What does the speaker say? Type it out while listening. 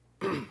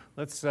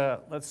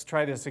Let's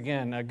try this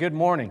again. Good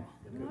morning.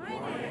 Good morning.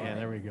 Yeah,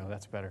 there we go.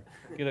 That's better.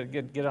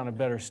 Get on a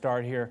better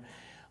start here.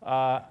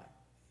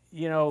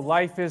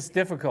 Life is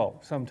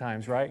difficult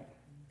sometimes, right?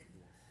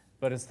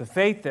 But it's the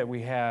faith that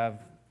we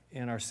have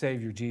in our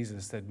Savior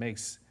Jesus that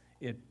makes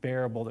it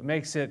bearable, that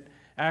makes it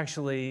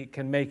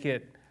can make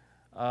it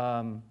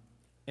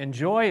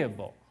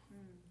enjoyable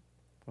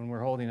when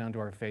we're holding on to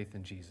our faith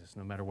in Jesus,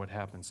 no matter what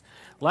happens.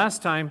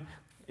 Last time,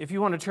 if you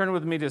want to turn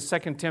with me to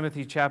 2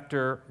 Timothy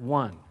chapter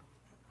 1.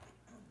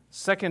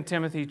 2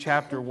 Timothy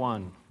chapter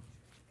 1.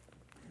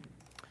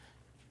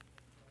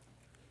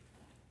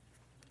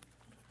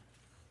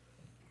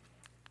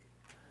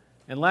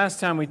 And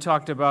last time we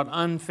talked about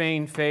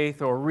unfeigned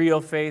faith or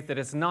real faith, that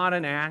it's not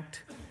an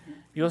act.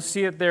 You'll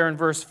see it there in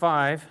verse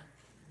 5.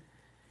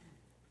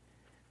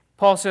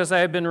 Paul says, I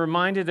have been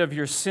reminded of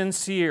your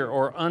sincere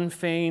or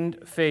unfeigned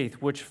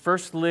faith, which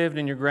first lived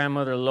in your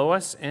grandmother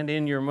Lois and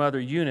in your mother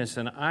Eunice,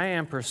 and I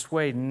am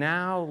persuaded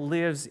now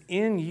lives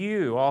in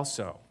you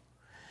also.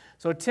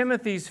 So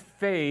Timothy's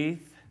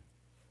faith,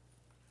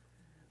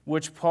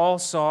 which Paul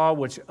saw,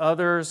 which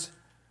others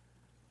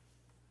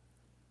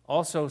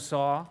also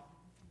saw,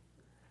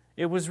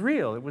 it was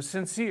real, it was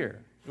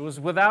sincere. It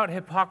was without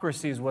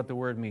hypocrisy is what the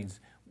word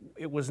means.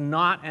 It was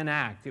not an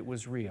act, it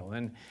was real.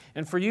 And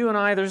for you and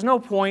I, there's no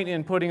point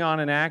in putting on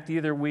an act.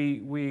 Either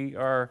we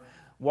are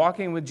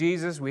walking with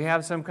Jesus, we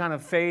have some kind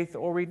of faith,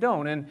 or we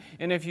don't. And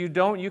if you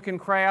don't, you can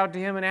cry out to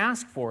Him and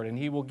ask for it, and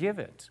He will give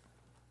it.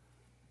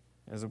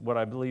 As what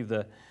I believe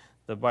the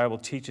Bible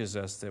teaches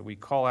us, that we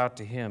call out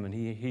to Him, and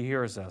He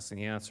hears us, and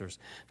He answers.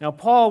 Now,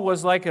 Paul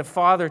was like a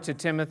father to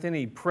Timothy, and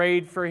he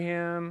prayed for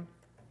him.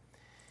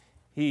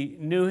 He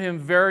knew him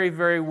very,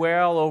 very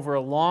well over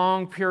a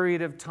long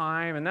period of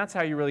time, and that's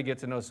how you really get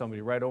to know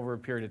somebody, right, over a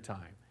period of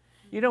time.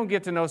 You don't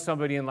get to know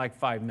somebody in like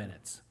 5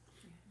 minutes.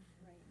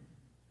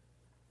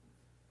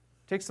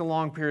 It takes a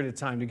long period of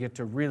time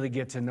to really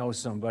get to know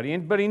somebody.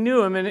 But he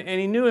knew him, and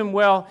he knew him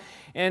well,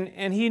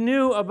 and he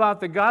knew about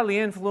the godly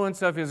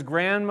influence of his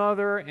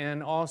grandmother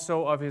and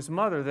also of his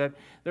mother, that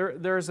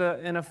there's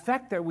an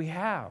effect that we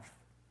have.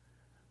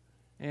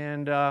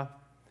 And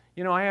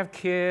I have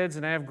kids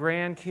and I have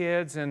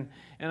grandkids, and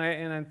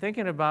I'm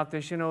thinking about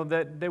this,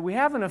 that we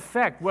have an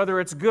effect, whether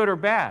it's good or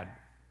bad.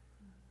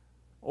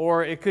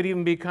 Or it could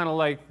even be kind of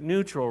like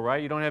neutral,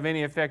 right? You don't have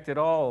any effect at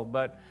all.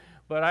 But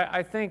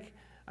I think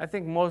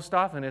most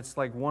often it's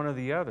like one or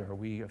the other. Are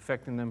we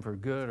affecting them for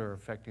good or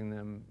affecting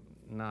them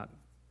not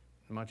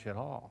much at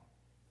all?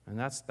 And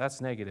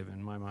that's negative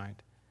in my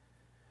mind.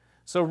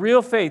 So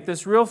real faith,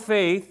 this real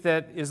faith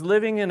that is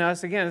living in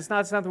us, again, it's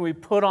not something we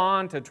put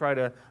on to try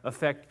to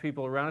affect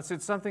people around us.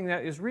 It's something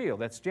that is real,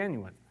 that's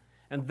genuine.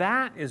 And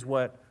that is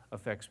what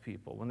affects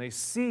people. When they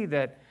see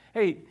that,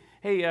 hey,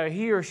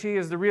 he or she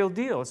is the real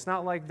deal. It's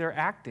not like they're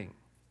acting.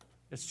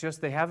 It's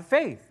just they have a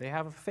faith. They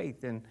have a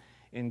faith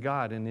in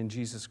God and in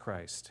Jesus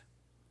Christ.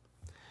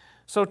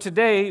 So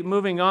today,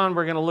 moving on,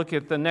 we're going to look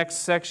at the next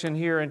section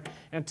here.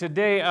 And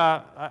today,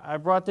 I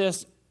brought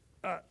this.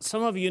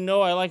 Some of you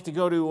know I like to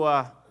go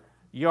to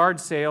yard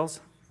sales,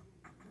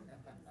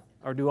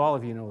 or do all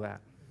of you know that?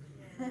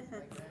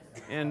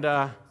 And,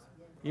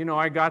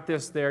 I got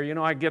this there.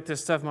 I get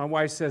this stuff. My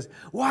wife says,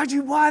 why'd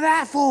you buy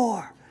that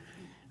for?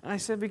 And I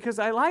said, because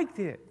I liked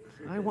it.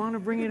 I want to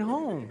bring it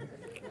home.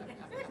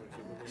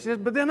 She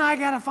said, but then I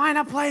got to find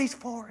a place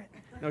for it.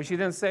 No, she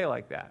didn't say it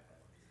like that.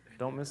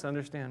 Don't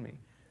misunderstand me.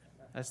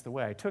 That's the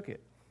way I took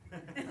it.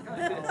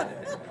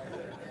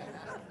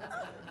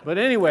 But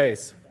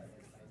anyways,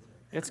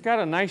 it's got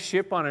a nice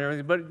ship on it and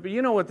everything, but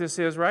you know what this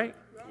is, right?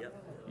 Yep.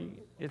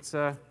 It's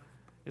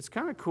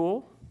kind of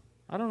cool.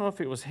 I don't know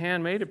if it was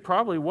handmade. It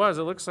probably was.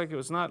 It looks like it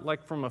was not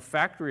like from a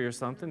factory or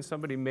something.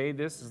 Somebody made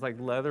this. It's like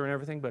leather and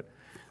everything, but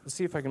let's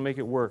see if I can make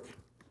it work.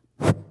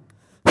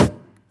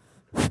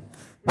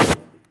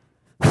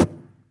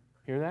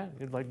 Hear that?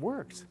 It like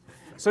works.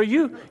 So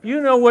you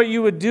know what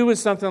you would do with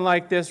something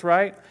like this,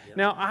 right? Yep.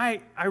 Now,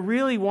 I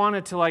really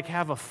wanted to like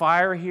have a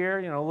fire here,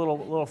 a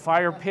little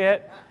fire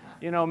pit.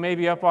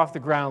 Maybe up off the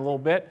ground a little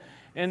bit,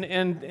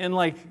 and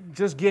like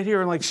just get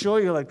here and like show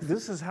you like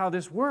this is how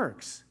this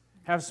works.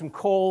 Have some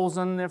coals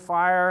on the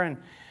fire, and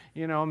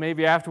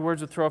maybe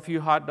afterwards we'll throw a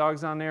few hot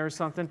dogs on there or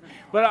something.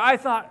 But I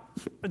thought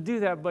I'd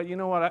do that, but you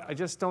know what? I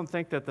just don't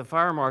think that the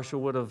fire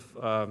marshal would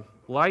have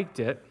liked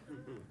it.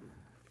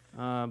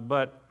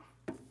 But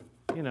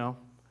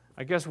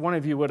I guess one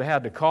of you would have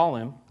had to call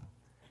him.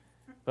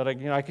 But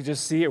I could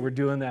just see it. We're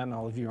doing that, and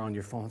all of you are on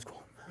your phones going,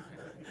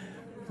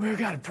 we've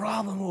got a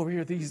problem over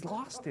here. He's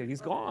lost it.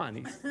 He's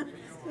gone.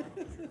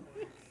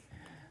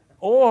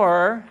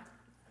 Or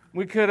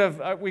we could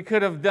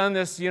have done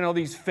this,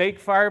 these fake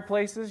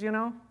fireplaces,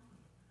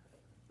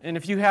 And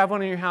if you have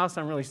one in your house,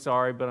 I'm really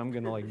sorry, but I'm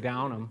going to like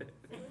down them.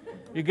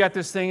 You got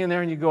this thing in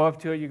there, and you go up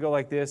to it. You go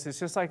like this. It's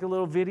just like a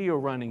little video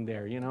running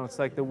there. It's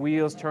like the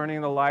wheels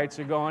turning, the lights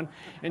are going,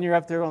 and you're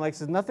up there going like,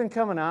 there's nothing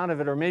coming out of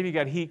it, or maybe you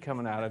got heat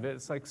coming out of it.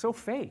 It's like so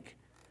fake.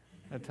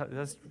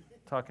 That's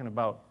talking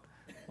about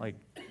like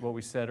what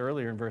we said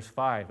earlier in verse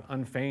 5,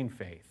 unfeigned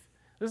faith.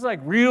 This is like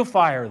real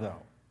fire,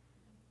 though.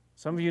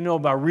 Some of you know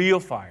about real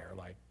fire,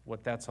 like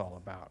what that's all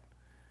about.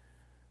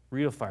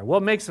 Real fire.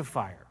 What makes a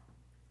fire?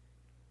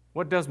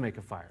 What does make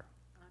a fire?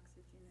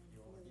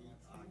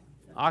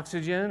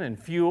 Oxygen and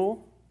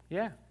fuel.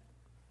 Yeah.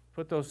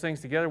 Put those things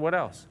together. What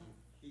else?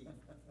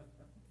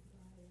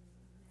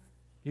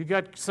 You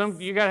got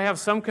to have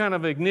some kind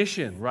of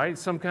ignition, right?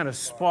 Some kind of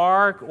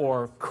spark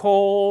or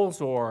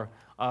coals or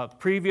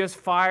previous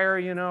fire,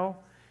 you know.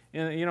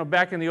 And,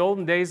 back in the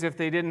olden days, if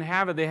they didn't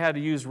have it, they had to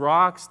use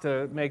rocks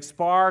to make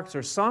sparks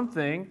or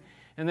something.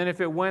 And then if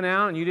it went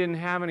out and you didn't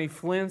have any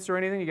flints or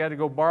anything, you got to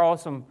go borrow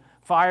some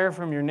fire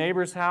from your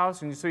neighbor's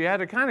house. And so you had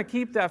to kind of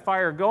keep that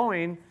fire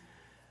going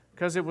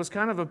because it was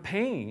kind of a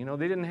pain.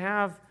 They didn't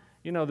have,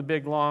 the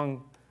big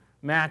long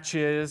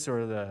matches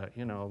or the,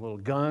 little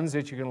guns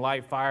that you can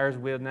light fires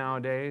with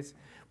nowadays.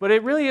 But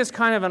it really is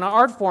kind of an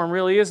art form,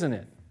 really, isn't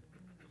it?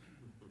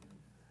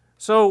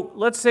 So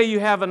let's say you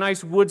have a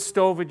nice wood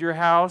stove at your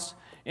house,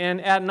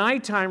 and at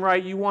nighttime,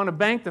 right, you want to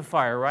bank the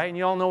fire, right? And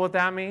you all know what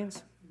that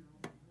means?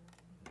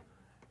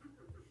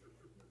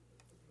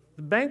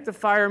 Bank the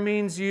fire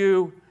means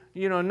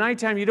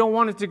nighttime you don't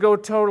want it to go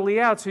totally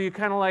out, so you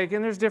kind of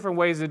and there's different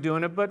ways of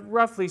doing it, but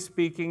roughly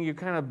speaking, you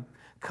kind of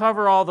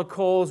cover all the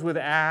coals with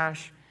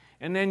ash,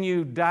 and then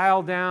you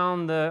dial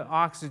down the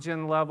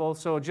oxygen level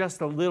so just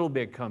a little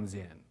bit comes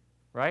in,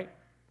 right?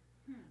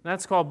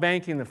 That's called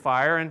banking the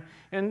fire,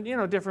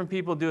 and different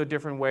people do it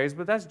different ways,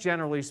 but that's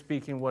generally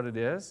speaking what it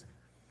is.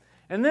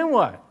 And then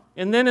what?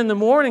 And then in the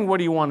morning, what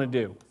do you want to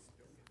do?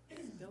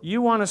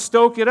 You want to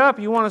stoke it up.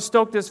 You want to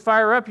stoke this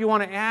fire up. You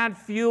want to add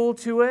fuel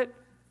to it.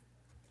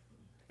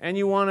 And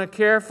you want to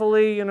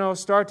carefully,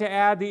 start to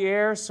add the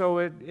air so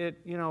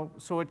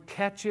it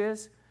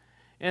catches.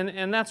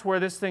 And that's where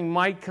this thing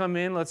might come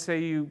in. Let's say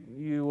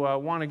you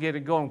want to get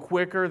it going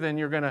quicker, then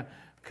you're going to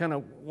kind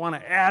of want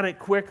to add it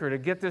quicker to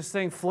get this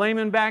thing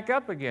flaming back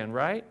up again,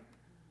 right?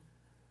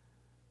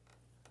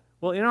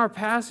 Well, in our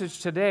passage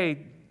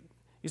today,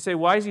 you say,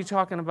 why is he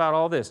talking about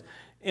all this?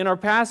 In our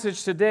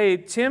passage today,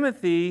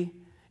 Timothy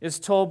is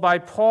told by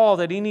Paul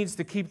that he needs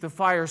to keep the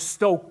fire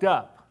stoked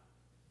up,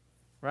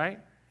 right?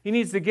 He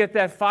needs to get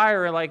that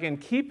fire and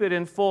keep it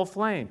in full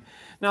flame.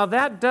 Now,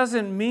 that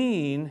doesn't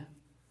mean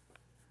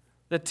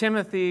that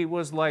Timothy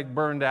was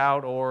burned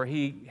out or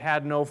he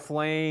had no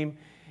flame.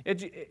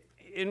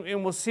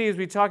 And we'll see as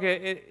we talk,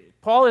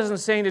 Paul isn't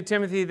saying to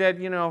Timothy that,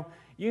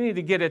 you need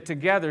to get it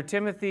together.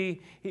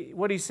 Timothy,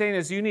 what he's saying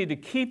is you need to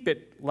keep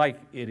it like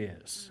it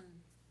is.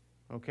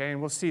 Okay,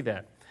 and we'll see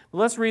that. But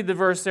let's read the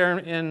verse there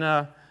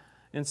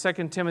in 2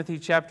 Timothy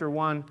chapter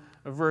 1,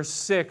 verse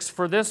 6.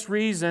 For this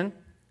reason,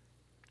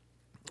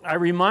 I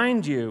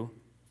remind you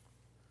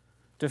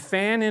to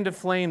fan into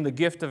flame the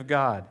gift of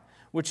God,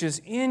 which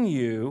is in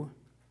you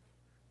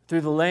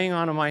through the laying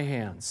on of my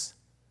hands.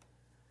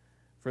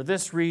 For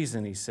this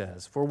reason, he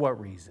says. For what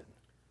reason?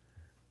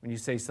 When you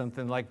say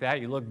something like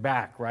that, you look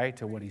back, right,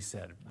 to what he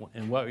said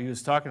and what he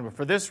was talking about.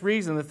 For this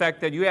reason, the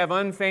fact that you have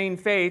unfeigned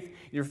faith,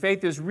 your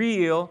faith is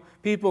real,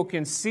 people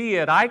can see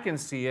it, I can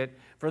see it.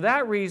 For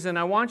that reason,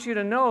 I want you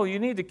to know you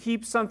need to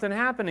keep something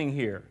happening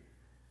here.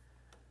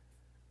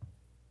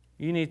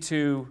 You need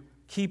to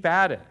keep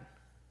at it.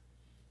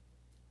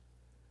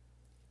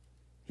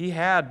 He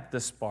had the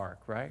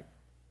spark, right?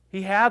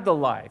 He had the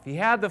life. He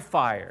had the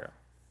fire.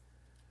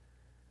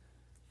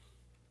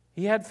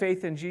 He had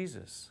faith in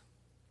Jesus.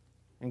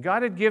 And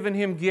God had given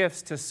him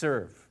gifts to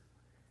serve.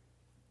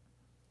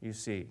 You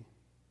see.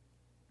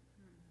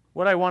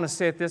 What I want to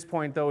say at this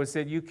point, though, is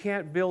that you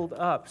can't build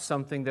up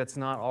something that's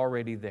not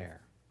already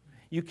there.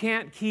 You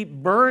can't keep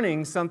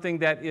burning something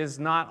that is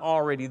not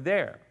already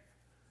there.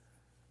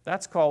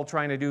 That's called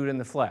trying to do it in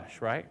the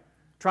flesh, right?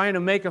 Trying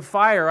to make a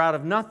fire out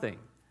of nothing.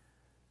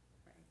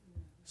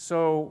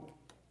 So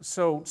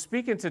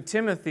speaking to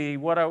Timothy,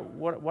 what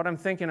I'm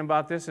thinking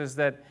about this is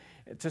that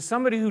to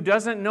somebody who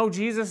doesn't know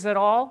Jesus at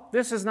all,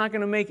 this is not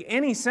going to make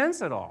any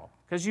sense at all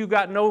because you've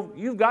got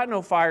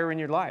no fire in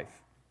your life.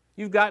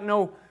 You've got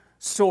no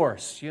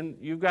source.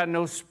 You've got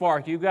no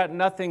spark. You've got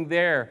nothing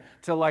there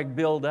to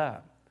build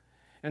up.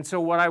 And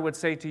so what I would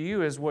say to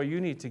you is, well,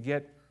 you need to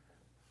get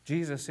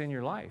Jesus in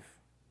your life.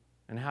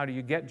 And how do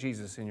you get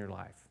Jesus in your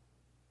life?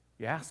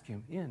 You ask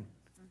him in.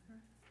 Mm-hmm.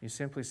 You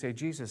simply say,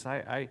 Jesus,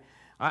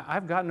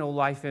 I've got no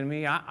life in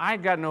me.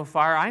 I've got no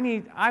fire.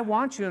 I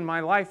want you in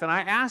my life, and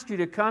I ask you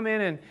to come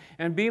in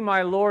and be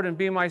my Lord and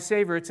be my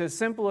Savior. It's as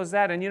simple as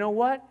that. And you know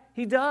what?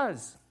 He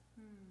does.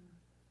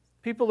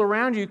 People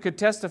around you could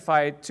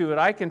testify to it.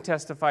 I can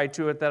testify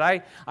to it that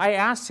I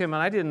asked him,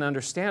 and I didn't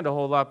understand a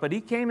whole lot, but he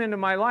came into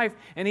my life,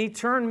 and he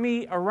turned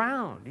me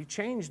around. He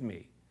changed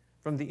me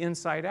from the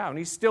inside out, and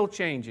he's still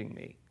changing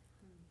me.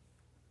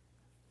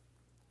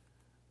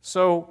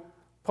 So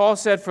Paul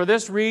said, for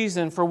this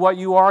reason, for what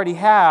you already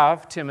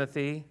have,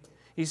 Timothy,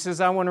 he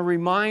says, I want to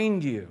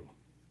remind you.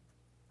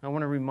 I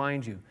want to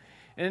remind you.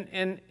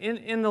 And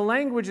in the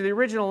language, the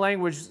original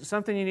language,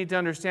 something you need to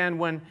understand,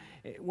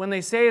 when they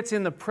say it's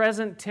in the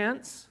present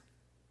tense,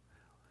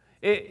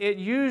 it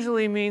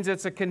usually means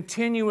it's a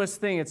continuous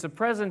thing. It's a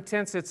present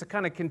tense, it's a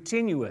kind of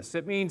continuous.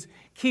 It means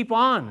keep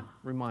on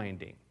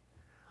reminding.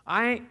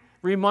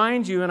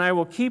 remind you, and I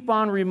will keep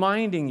on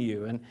reminding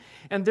you.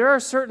 And there are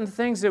certain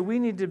things that we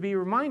need to be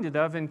reminded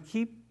of and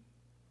keep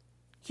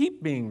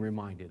being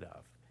reminded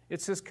of.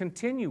 It's this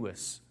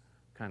continuous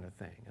kind of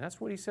thing. And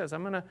that's what he says. I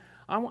want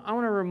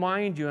to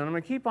remind you, and I'm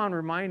going to keep on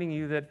reminding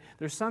you that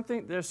there's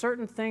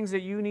certain things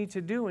that you need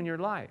to do in your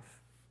life.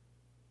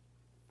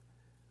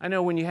 I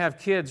know when you have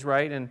kids,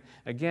 right, and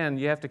again,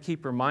 you have to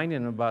keep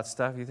reminding them about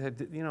stuff.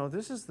 You know,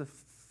 this is the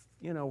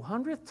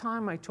 100th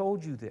time I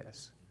told you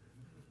this,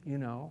 you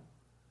know.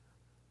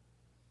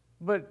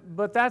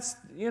 But that's,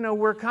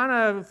 we're kind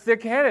of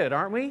thick-headed,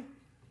 aren't we?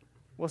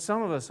 Well,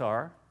 some of us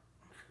are.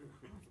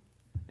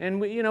 And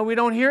we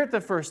don't hear it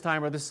the first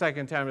time or the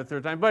second time or the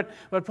third time.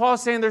 But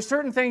Paul's saying there's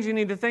certain things you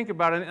need to think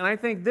about, and I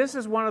think this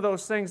is one of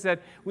those things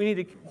that we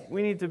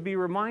need to be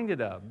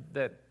reminded of,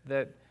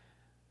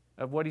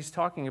 of what he's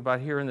talking about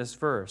here in this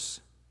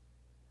verse,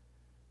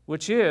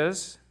 which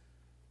is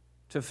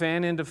to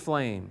fan into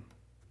flame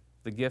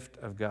the gift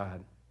of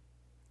God.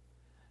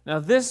 Now,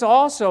 this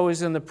also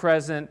is in the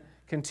present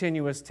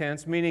continuous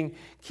tense, meaning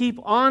keep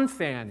on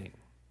fanning.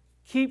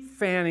 Keep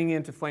fanning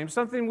into flame,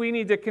 something we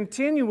need to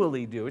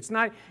continually do. It's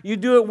not, you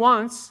do it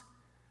once.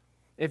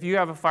 If you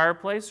have a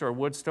fireplace or a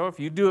wood stove, if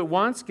you do it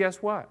once,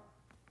 guess what?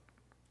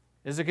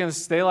 Is it going to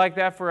stay like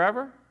that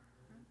forever?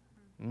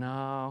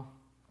 No.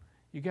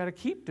 You got to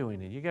keep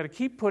doing it. You got to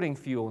keep putting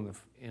fuel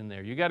in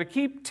there. You got to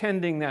keep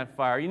tending that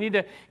fire. You need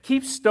to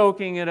keep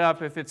stoking it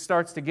up if it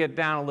starts to get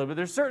down a little bit.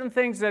 There's certain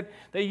things that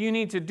you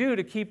need to do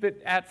to keep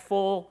it at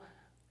full,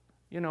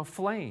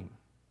 flame.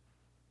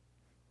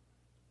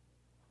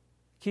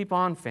 Keep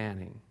on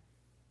fanning.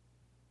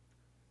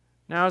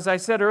 Now, as I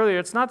said earlier,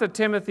 it's not that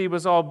Timothy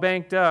was all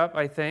banked up,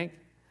 I think,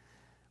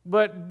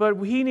 but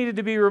he needed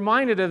to be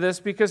reminded of this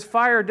because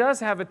fire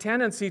does have a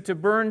tendency to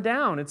burn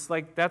down. It's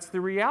like that's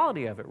the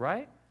reality of it,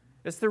 right?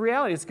 It's the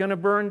reality. It's going to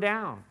burn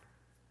down.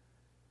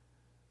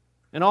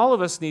 And all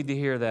of us need to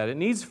hear that. It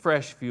needs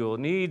fresh fuel.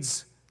 It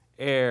needs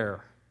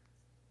air.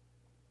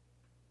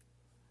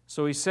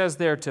 So he says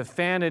there to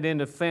fan it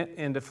into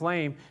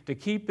flame, to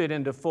keep it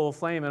into full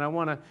flame. And I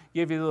want to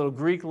give you a little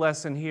Greek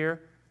lesson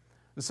here.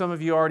 And some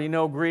of you already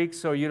know Greek,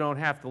 so you don't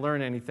have to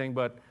learn anything.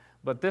 But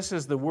this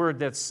is the word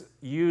that's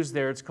used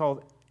there. It's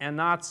called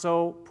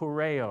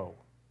anaxoporeo.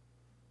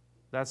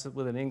 That's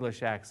with an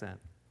English accent.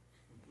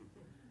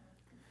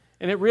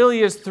 And it really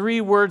is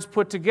three words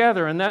put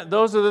together. And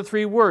those are the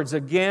three words.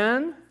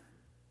 Again,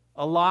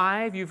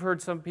 alive. You've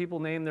heard some people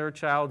name their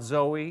child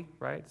Zoe,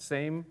 right?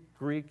 Same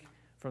Greek.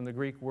 From the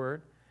Greek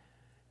word.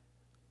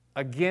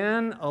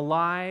 Again,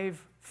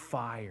 alive,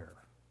 fire.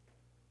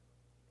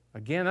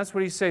 Again, that's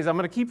what he says. I'm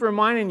going to keep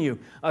reminding you.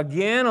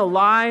 Again,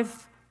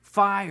 alive,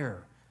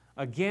 fire.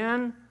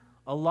 Again,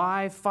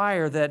 alive,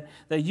 fire. That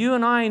you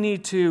and I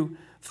need to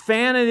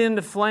fan it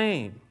into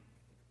flame.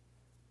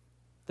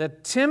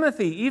 That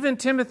Timothy, even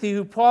Timothy,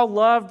 who Paul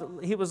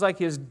loved, he was like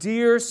his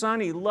dear son.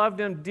 He loved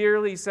him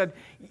dearly. He said,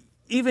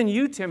 even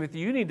you, Timothy,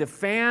 you need to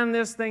fan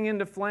this thing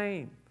into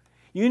flame.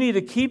 You need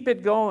to keep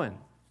it going.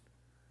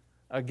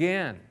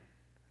 Again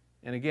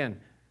and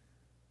again,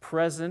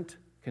 present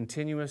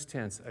continuous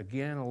tense.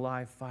 Again,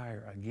 alive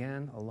fire.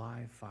 Again,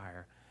 alive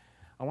fire.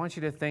 I want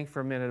you to think for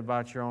a minute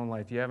about your own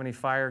life. Do you have any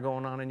fire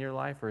going on in your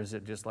life, or is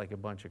it just like a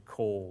bunch of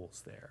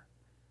coals there?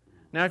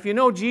 Now, if you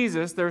know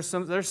Jesus, there's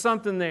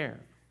something there.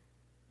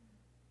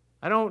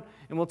 And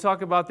we'll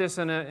talk about this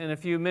in a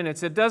few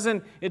minutes. It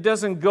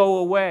doesn't go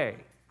away.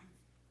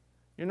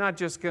 You're not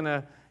just going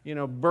to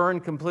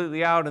burn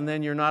completely out and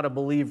then you're not a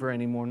believer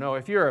anymore. No,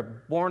 if you're a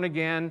born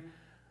again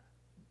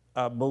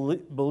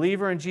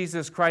believer in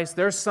Jesus Christ,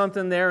 there's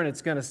something there and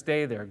it's going to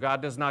stay there.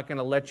 God is not going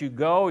to let you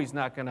go. He's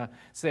not going to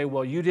say,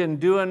 well, you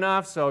didn't do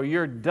enough, so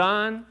you're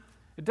done.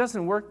 It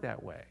doesn't work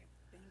that way.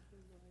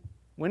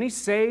 When He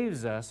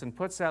saves us and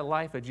puts that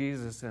life of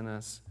Jesus in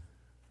us,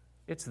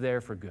 it's there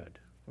for good.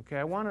 Okay,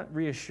 I want to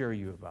reassure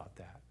you about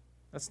that.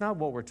 That's not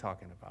what we're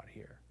talking about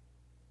here.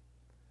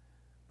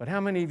 But how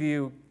many of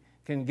you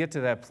can get to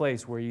that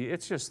place where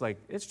it's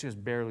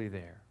just barely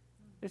there?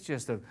 It's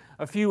just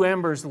a few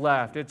embers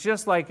left. It's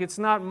just like it's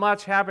not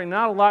much happening,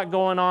 not a lot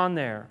going on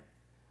there.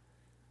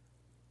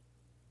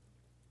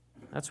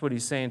 That's what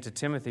he's saying to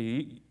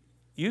Timothy.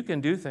 You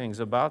can do things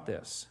about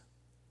this.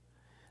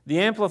 The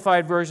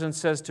Amplified Version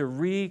says to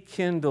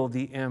rekindle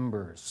the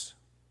embers.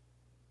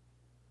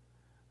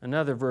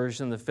 Another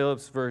version, the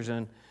Phillips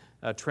Version,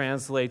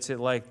 translates it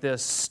like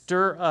this: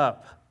 stir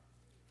up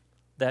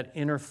that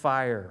inner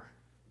fire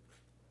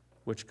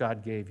which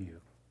God gave you.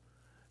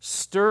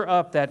 Stir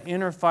up that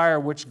inner fire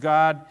which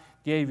God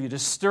gave you. To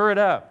stir it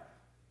up.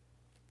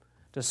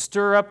 To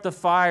stir up the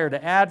fire,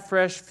 to add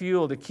fresh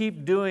fuel, to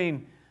keep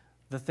doing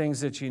the things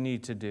that you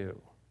need to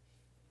do.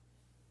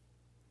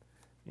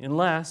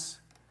 Unless,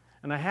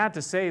 and I had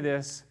to say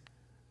this,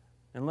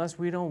 unless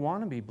we don't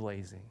want to be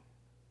blazing.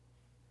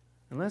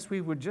 Unless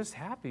we were just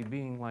happy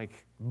being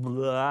like,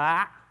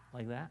 blah,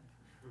 like that.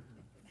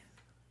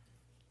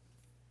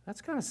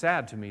 That's kind of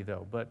sad to me,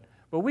 though. But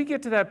But we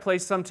get to that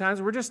place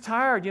sometimes, we're just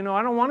tired.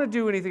 I don't want to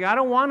do anything. I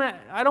don't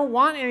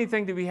want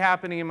anything to be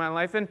happening in my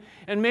life. And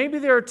maybe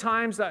there are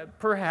times that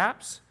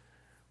perhaps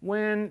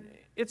when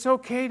it's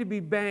okay to be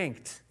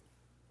banked,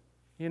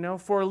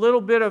 for a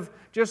little bit of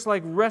just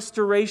like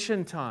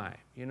restoration time.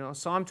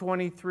 Psalm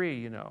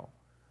 23, The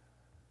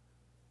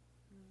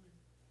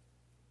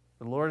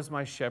Lord is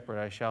my shepherd,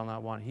 I shall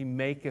not want. He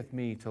maketh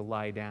me to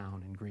lie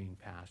down in green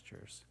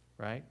pastures,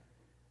 right?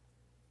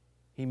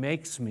 He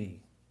makes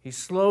me. He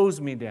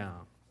slows me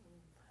down.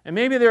 And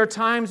maybe there are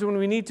times when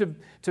we need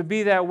to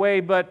be that way,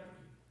 but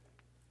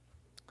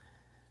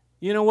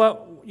you know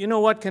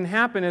what can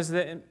happen is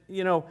that,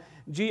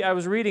 I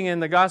was reading in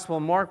the Gospel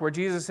of Mark where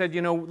Jesus said,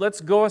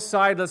 let's go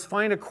aside, let's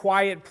find a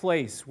quiet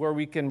place where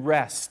we can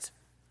rest.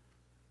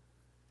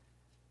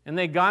 And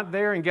they got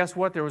there, and guess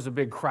what? There was a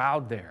big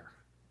crowd there,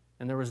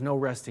 and there was no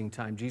resting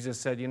time. Jesus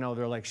said,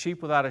 they're like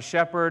sheep without a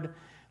shepherd,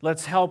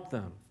 let's help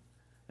them.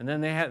 And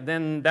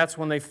then that's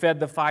when they fed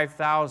the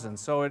 5,000.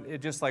 So it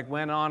just like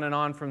went on and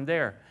on from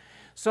there.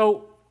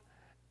 So,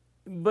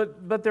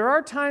 but there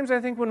are times I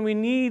think when we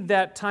need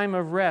that time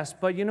of rest.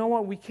 But you know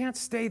what? We can't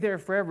stay there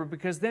forever,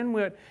 because then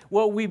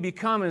what we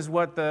become is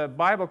what the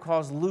Bible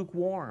calls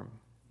lukewarm.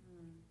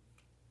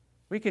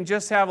 We can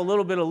just have a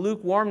little bit of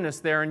lukewarmness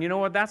there, and you know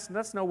what?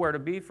 That's nowhere to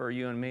be for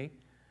you and me.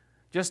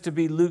 Just to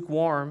be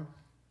lukewarm,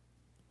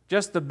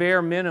 just the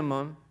bare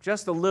minimum,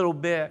 just a little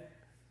bit.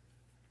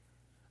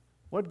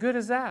 What good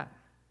is that?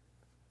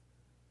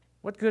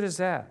 What good is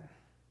that?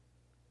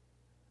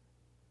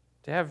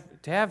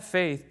 To have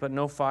faith but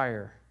no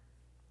fire.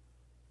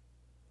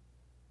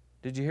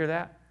 Did you hear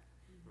that?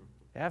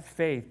 To have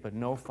faith but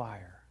no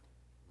fire.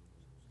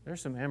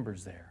 There's some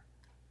embers there.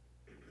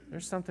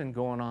 There's something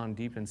going on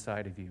deep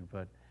inside of you,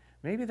 but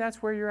maybe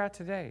that's where you're at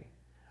today.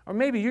 Or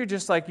maybe you're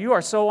just like, you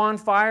are so on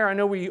fire. I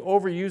know we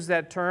overuse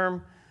that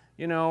term.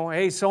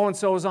 Hey,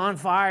 so-and-so's on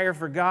fire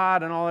for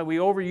God and all that. We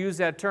overuse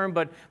that term,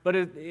 but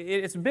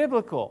it's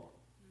biblical,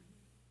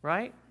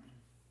 right?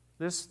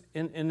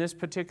 In this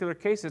particular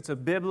case, it's a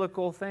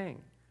biblical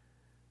thing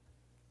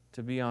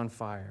to be on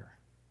fire.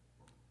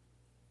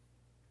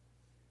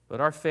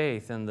 But our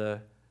faith and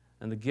the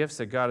gifts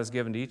that God has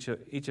given to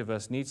each of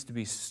us needs to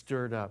be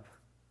stirred up.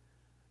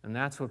 And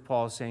that's what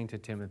Paul is saying to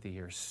Timothy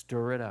here.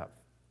 Stir it up.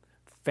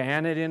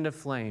 Fan it into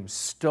flame.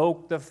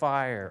 Stoke the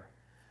fire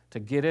to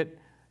get it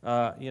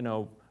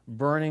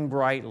burning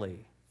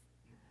brightly.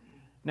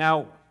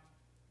 Now,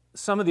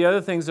 some of the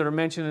other things that are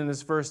mentioned in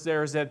this verse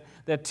there is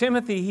that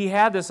Timothy, he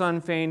had this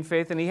unfeigned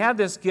faith, and he had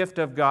this gift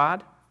of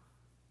God.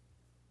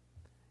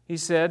 He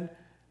said,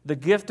 the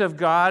gift of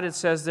God, it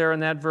says there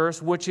in that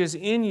verse, which is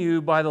in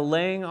you by the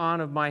laying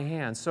on of my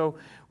hands. So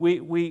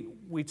we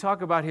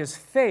talk about his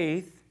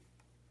faith,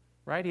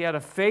 right? He had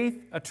a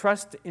faith, a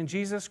trust in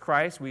Jesus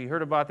Christ. We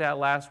heard about that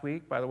last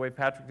week. By the way,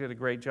 Patrick did a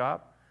great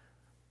job.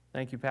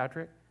 Thank you,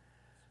 Patrick.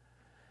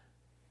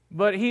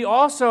 But he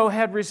also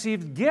had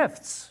received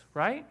gifts,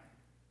 right?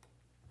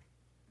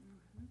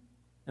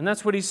 And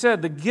that's what he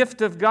said, the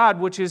gift of God,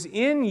 which is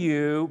in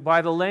you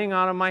by the laying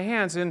on of my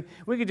hands. And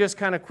we could just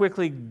kind of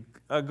quickly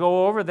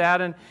go over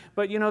that.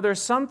 But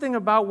there's something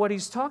about what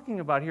he's talking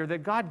about here,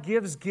 that God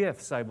gives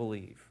gifts, I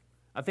believe.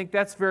 I think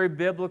that's very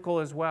biblical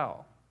as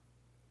well.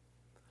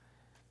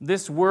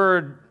 This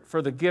word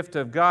for the gift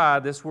of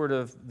God, this word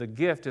of the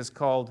gift is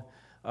called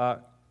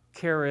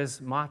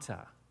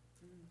charismata,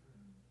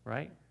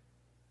 right?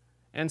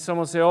 And someone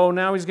will say, oh,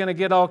 now he's going to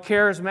get all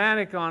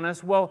charismatic on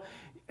us. Well,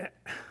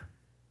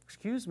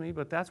 excuse me,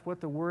 but that's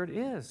what the word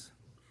is.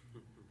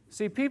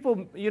 See,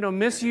 people,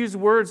 misuse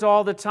words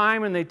all the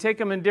time, and they take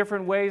them in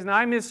different ways. And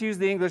I misuse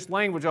the English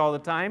language all the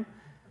time.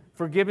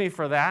 Forgive me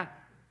for that.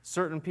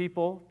 Certain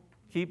people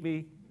keep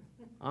me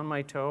on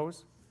my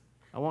toes.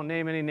 I won't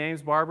name any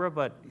names, Barbara,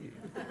 but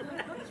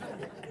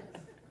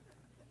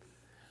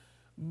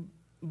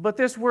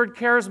this word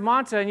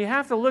charismata, and you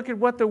have to look at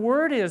what the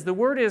word is. The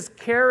word is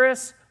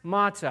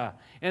charismata,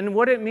 and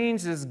what it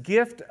means is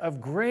gift of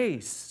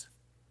grace.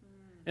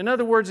 In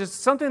other words, it's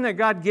something that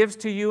God gives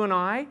to you and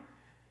I,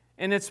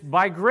 and it's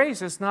by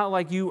grace. It's not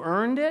like you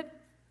earned it.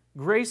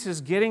 Grace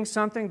is getting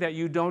something that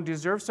you don't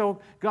deserve. So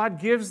God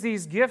gives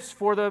these gifts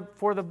for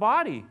the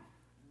body.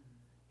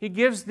 He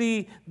gives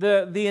the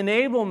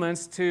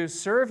enablements to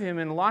serve Him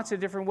in lots of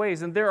different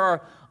ways. And there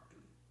are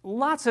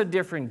lots of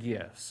different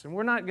gifts. And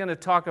we're not going to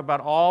talk about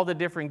all the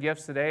different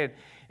gifts today.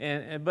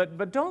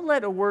 But don't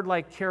let a word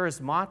like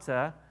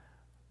charismata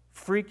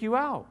freak you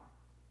out.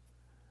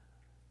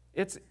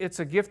 It's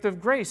a gift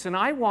of grace. And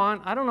I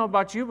don't know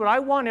about you, but I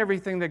want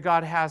everything that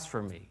God has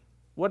for me.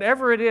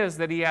 Whatever it is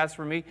that He has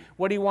for me,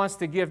 what He wants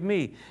to give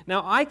me.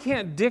 Now, I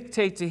can't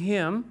dictate to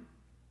Him.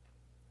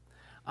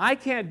 I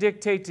can't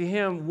dictate to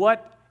Him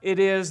what it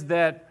is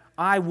that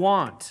I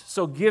want.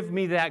 So give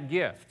me that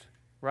gift,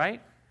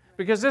 right?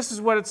 Because this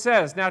is what it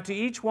says. Now, to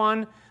each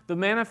one, the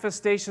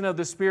manifestation of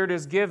the Spirit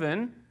is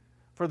given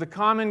for the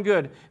common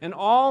good. And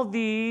all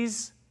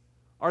these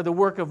are the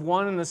work of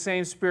one and the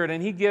same Spirit.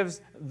 And He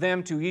gives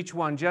them to each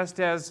one just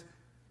as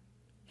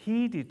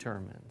He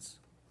determines,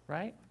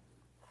 right?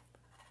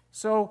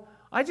 So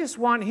I just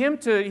want him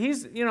to,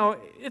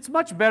 it's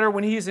much better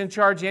when he's in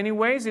charge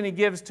anyways, and he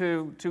gives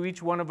to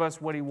each one of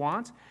us what he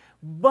wants.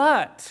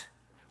 But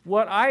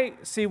what I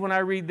see when I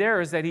read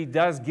there is that he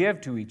does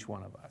give to each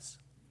one of us.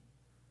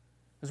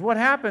 Because what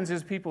happens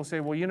is people say,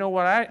 well, you know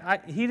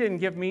what, he didn't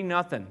give me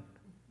nothing.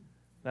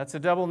 That's a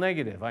double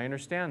negative. I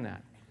understand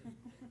that.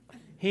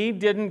 He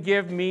didn't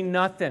give me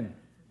nothing.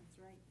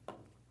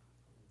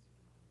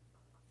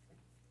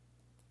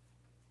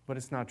 But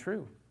it's not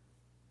true.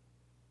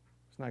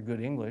 It's not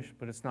good English,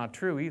 but it's not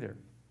true either.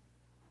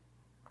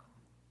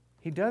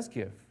 He does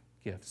give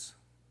gifts.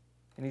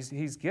 And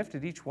he's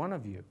gifted each one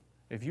of you.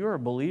 If you're a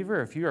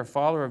believer, if you're a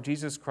follower of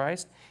Jesus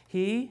Christ,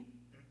 he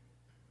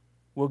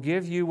will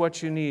give you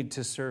what you need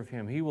to serve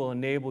him. He will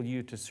enable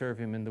you to serve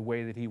him in the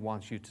way that he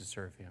wants you to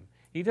serve him.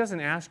 He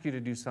doesn't ask you to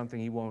do something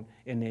he won't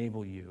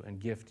enable you and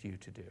gift you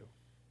to do.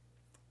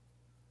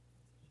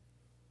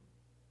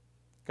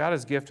 God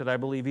has gifted, I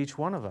believe, each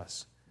one of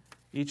us,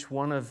 each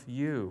one of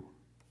you.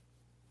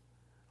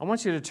 I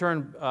want you to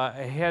turn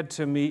ahead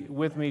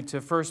with me to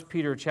 1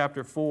 Peter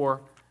chapter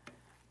 4.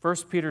 1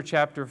 Peter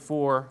chapter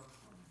 4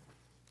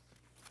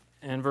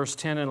 and verse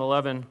 10 and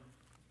 11.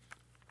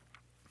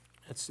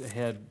 It's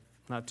ahead,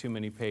 not too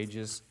many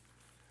pages.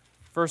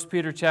 1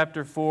 Peter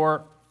chapter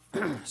 4,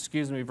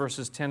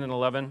 verses 10 and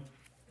 11.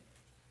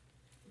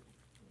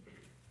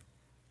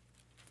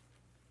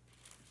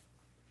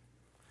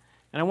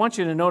 And I want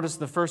you to notice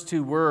the first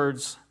two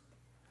words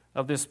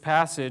of this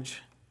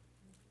passage,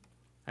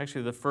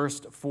 actually the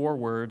first four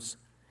words.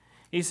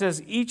 He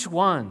says, each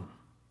one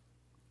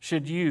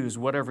should use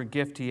whatever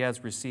gift he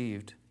has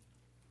received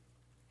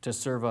to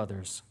serve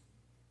others,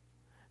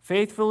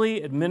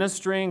 faithfully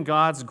administering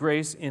God's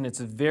grace in its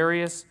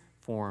various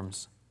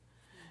forms.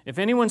 If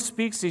anyone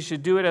speaks, he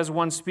should do it as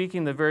one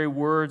speaking the very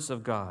words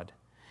of God.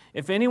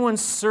 If anyone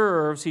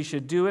serves, he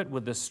should do it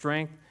with the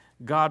strength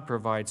God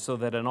provides, so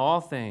that in all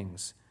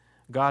things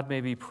God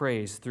may be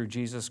praised through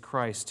Jesus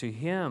Christ. To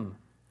him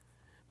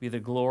be the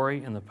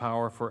glory and the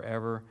power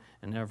forever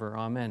and ever.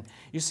 Amen.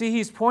 You see,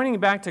 he's pointing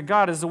back to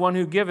God as the one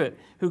who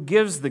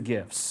gives the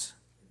gifts.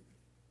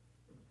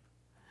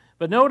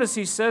 But notice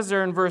he says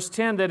there in verse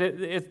 10 that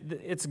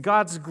it's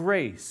God's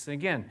grace.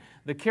 Again,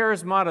 the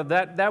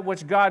charismata, that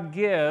which God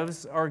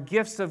gives, are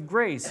gifts of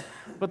grace.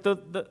 But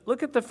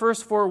look at the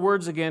first four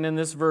words again in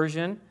this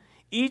version.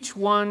 Each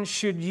one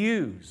should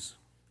use.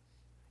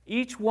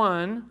 Each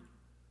one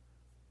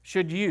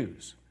should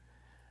use.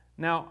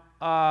 Now,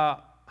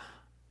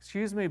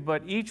 excuse me,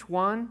 but each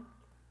one,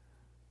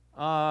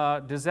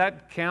 does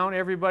that count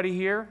everybody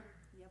here?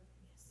 Yep.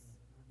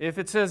 If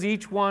it says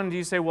each one, do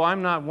you say, well,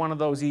 I'm not one of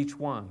those each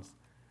ones?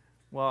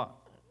 Well,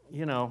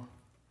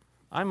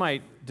 I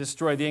might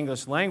destroy the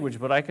English language,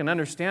 but I can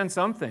understand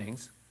some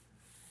things.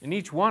 And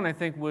each one, I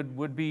think,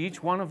 would be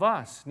each one of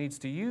us needs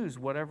to use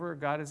whatever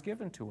God has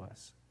given to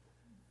us.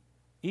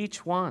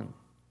 Each one.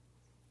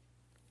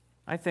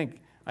 I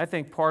think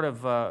part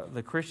of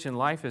the Christian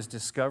life is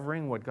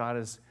discovering what God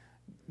has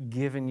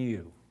given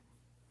you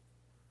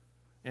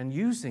and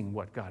using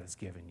what God has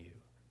given you,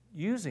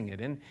 using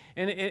it.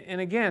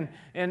 And again,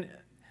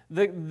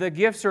 the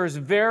gifts are as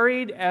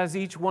varied as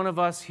each one of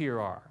us here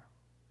are.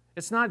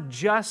 It's not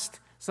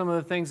just some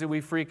of the things that we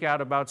freak out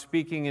about,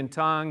 speaking in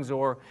tongues,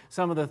 or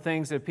some of the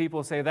things that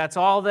people say, that's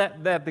all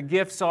that the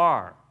gifts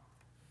are.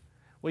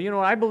 Well,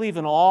 I believe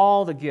in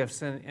all the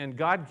gifts, and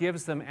God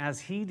gives them as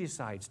he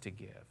decides to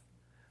give.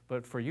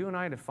 But for you and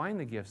I to find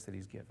the gifts that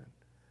he's given.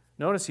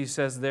 Notice he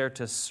says there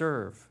to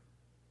serve.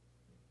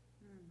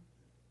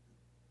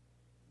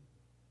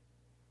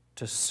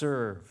 To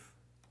serve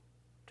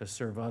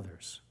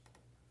others.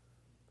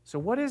 So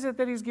what is it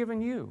that he's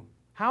given you?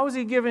 How has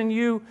he given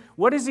you?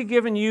 What has he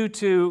given you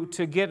to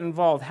get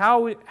involved?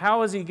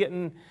 How is he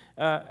getting?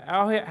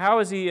 How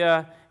has he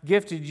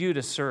gifted you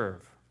to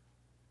serve?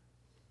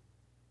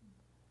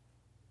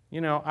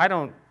 I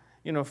don't.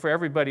 For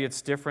everybody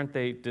it's different.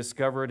 They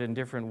discover it in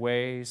different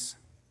ways.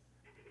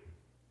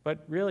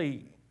 But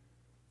really,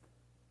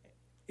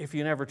 if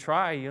you never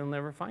try, you'll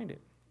never find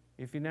it.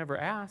 If you never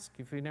ask,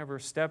 if you never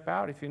step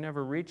out, if you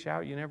never reach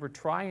out, you never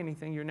try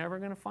anything, you're never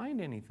going to find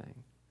anything.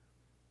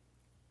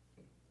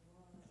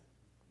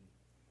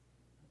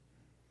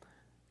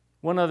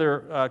 One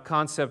other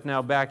concept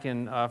now back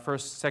in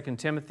 1st, 2nd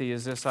Timothy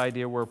is this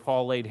idea where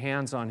Paul laid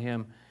hands on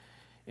him.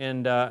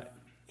 And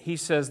he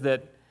says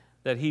that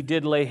he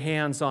did lay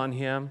hands on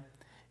him.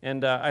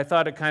 And I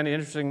thought it kind of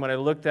interesting when I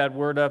looked that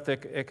word up,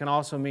 that it can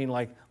also mean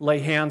like lay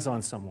hands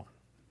on someone.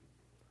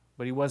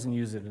 But he wasn't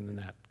using it in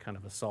that kind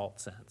of assault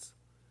sense.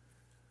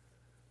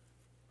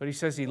 But he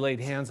says he laid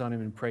hands on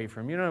him and prayed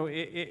for him.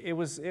 It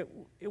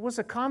was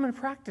a common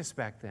practice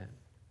back then,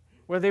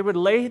 where they would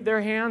lay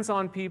their hands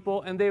on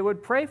people and they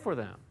would pray for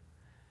them.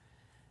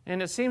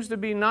 And it seems to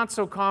be not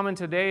so common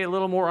today, a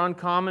little more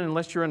uncommon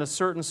unless you're in a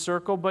certain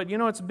circle, but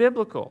it's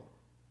biblical.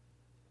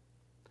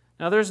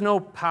 Now, there's no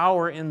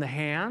power in the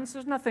hands.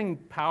 There's nothing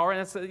power.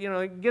 And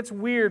it gets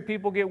weird.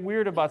 People get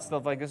weird about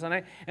stuff like this. And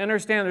I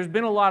understand there's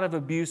been a lot of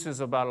abuses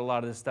about a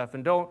lot of this stuff.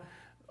 And don't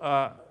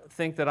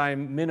think that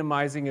I'm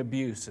minimizing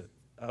abuse.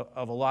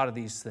 of a lot of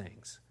these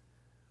things.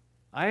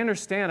 I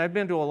understand. I've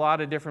been to a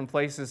lot of different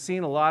places,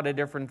 seen a lot of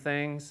different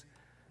things,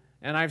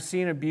 and I've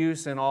seen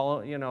abuse in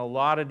all, a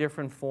lot of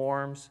different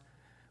forms.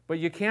 But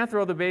you can't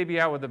throw the baby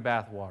out with the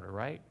bathwater,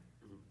 right?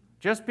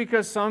 Just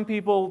because some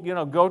people,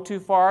 go too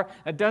far,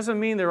 it doesn't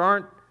mean there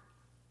aren't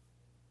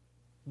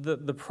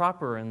the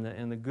proper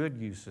and the good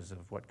uses of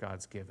what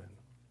God's given.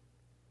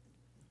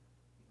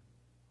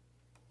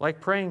 Like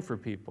praying for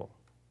people.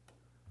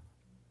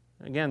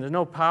 Again, there's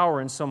no power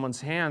in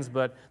someone's hands,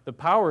 but the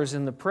power is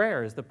in the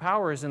prayers. The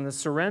power is in the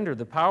surrender.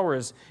 The power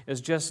is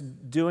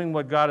just doing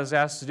what God has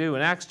asked to do.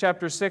 In Acts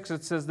chapter 6,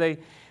 it says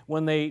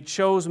when they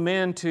chose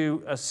men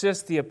to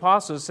assist the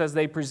apostles, it says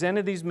they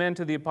presented these men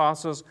to the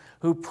apostles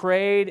who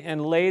prayed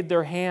and laid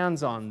their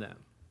hands on them.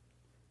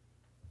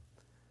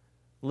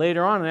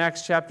 Later on in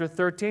Acts chapter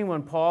 13,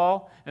 when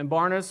Paul and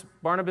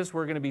Barnabas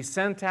were going to be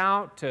sent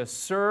out to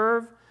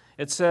serve,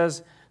 it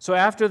says, so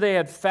after they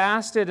had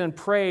fasted and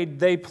prayed,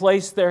 they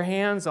placed their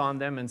hands on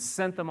them and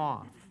sent them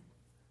off.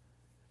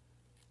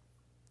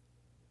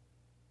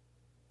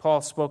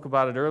 Paul spoke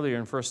about it earlier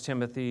in 1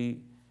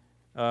 Timothy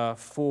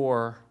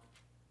 4,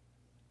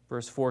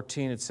 verse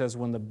 14. It says,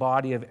 when the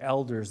body of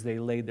elders, they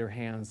laid their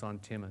hands on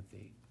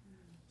Timothy.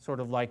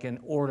 Sort of like an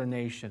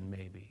ordination,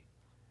 maybe.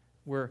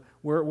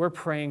 We're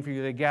praying for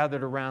you. They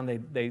gathered around,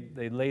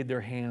 they laid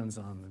their hands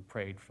on them and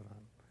prayed for them.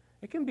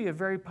 It can be a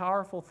very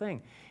powerful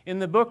thing. In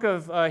the book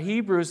of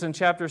Hebrews in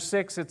chapter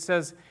 6, it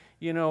says,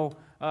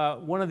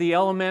 one of the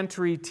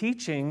elementary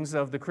teachings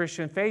of the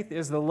Christian faith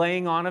is the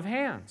laying on of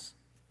hands.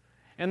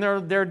 And there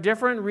are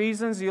different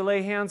reasons you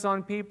lay hands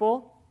on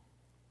people.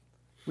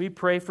 We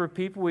pray for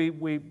people.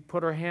 We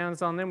put our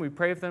hands on them. We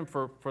pray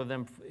for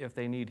them if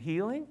they need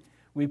healing.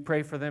 We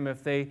pray for them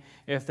if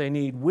they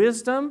need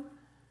wisdom.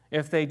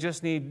 If they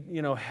just need,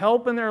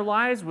 help in their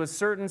lives with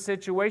certain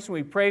situations.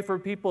 We pray for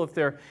people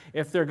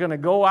if they're going to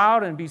go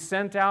out and be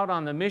sent out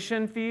on the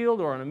mission field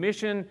or on a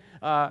mission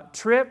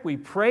trip. We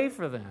pray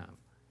for them.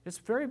 It's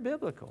very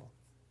biblical.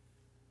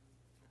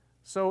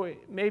 So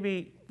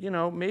maybe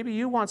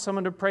you want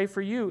someone to pray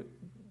for you.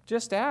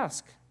 Just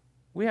ask.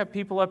 We have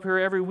people up here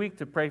every week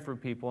to pray for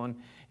people,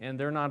 and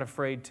they're not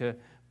afraid to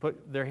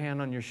put their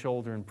hand on your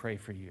shoulder and pray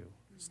for you.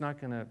 It's not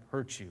going to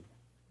hurt you.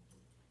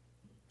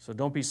 So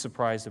don't be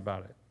surprised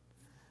about it.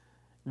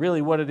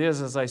 Really what it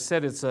is, as I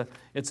said, it's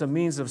a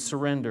means of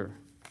surrender.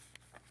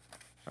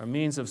 A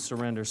means of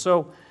surrender.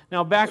 So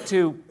now back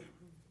to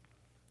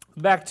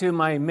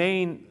my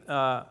main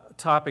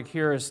topic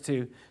here is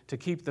to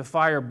keep the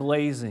fire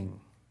blazing.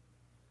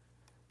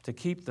 To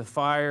keep the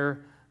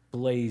fire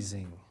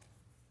blazing.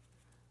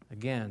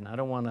 Again, I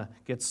don't want to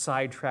get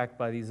sidetracked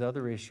by these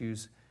other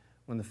issues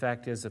when the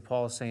fact is that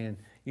Paul is saying,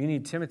 you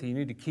need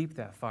to keep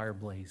that fire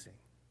blazing.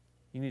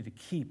 You need to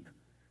keep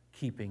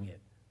keeping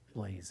it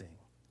blazing.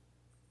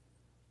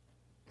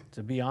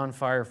 To be on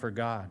fire for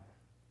God.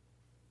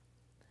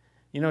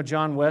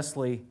 John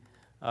Wesley,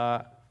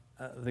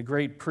 the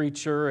great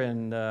preacher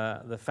and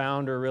the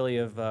founder really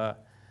of the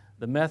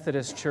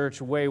Methodist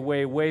Church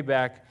way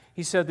back,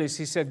 he said this.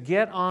 He said,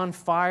 get on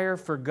fire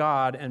for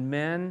God and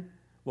men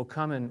will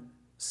come and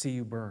see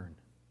you burn.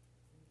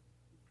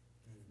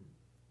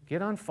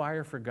 Get on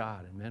fire for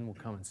God and men will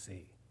come and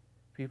see.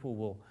 People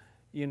will,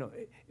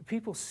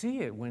 people see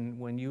it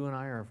when you and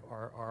I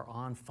are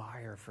on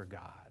fire for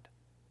God.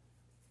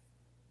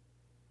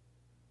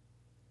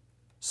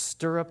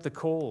 Stir up the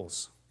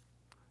coals.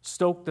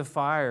 Stoke the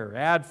fire.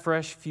 Add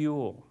fresh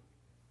fuel.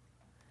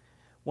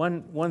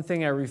 One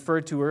thing I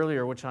referred to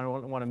earlier, which I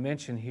want to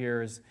mention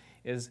here,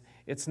 is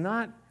it's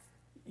not,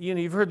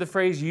 you've heard the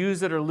phrase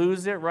use it or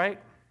lose it, right?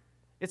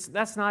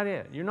 That's not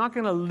it. You're not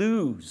going to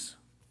lose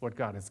what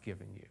God has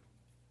given you.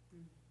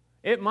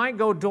 It might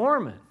go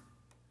dormant.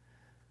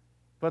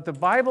 But the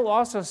Bible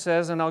also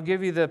says, and I'll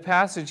give you the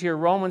passage here,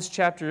 Romans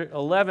chapter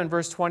 11,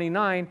 verse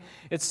 29,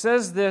 it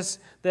says this,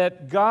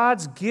 that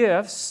God's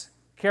gifts,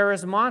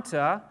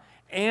 charismata,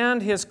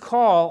 and His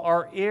call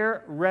are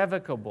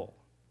irrevocable.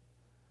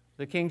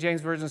 The King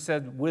James Version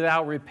said,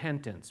 without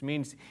repentance.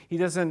 Means He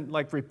doesn't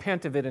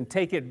repent of it and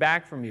take it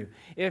back from you.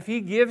 If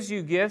He gives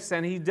you gifts,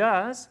 and He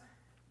does,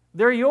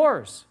 they're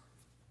yours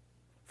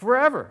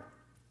forever.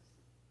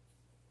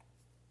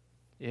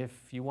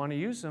 If you want to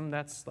use them,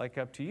 that's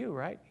up to you,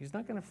 right? He's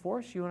not going to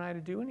force you and I to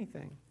do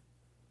anything,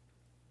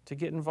 to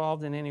get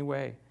involved in any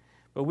way.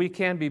 But we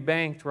can be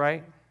banked,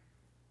 right?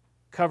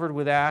 Covered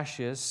with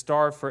ashes,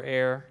 starved for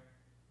air,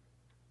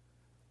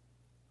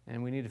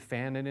 and we need to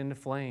fan it into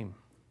flame.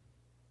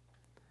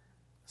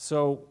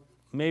 So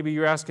maybe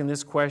you're asking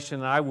this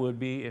question, and I would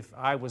be if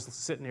I was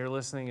sitting here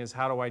listening, is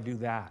how do I do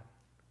that,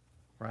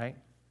 right?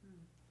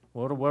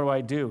 What do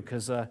I do?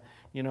 Because,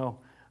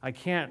 I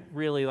can't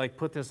really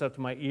put this up to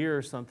my ear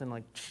or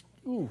something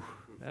ooh,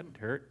 that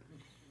hurt.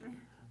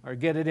 Or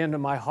get it into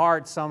my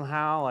heart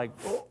somehow,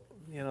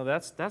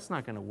 that's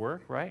not going to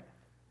work, right?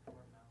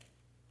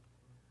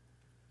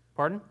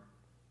 Pardon?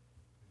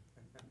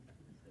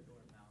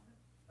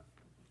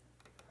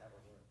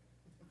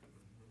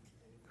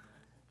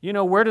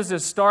 Where does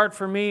this start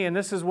for me? And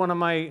this is one of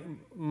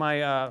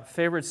my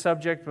favorite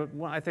subjects, but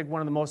I think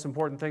one of the most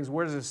important things.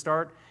 Where does it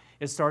start?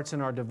 It starts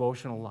in our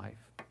devotional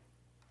life.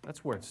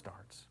 That's where it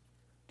starts.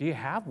 Do you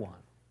have one?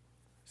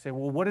 You say,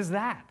 well, what is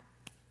that?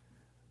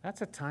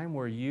 That's a time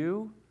where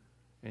you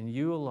and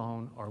you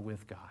alone are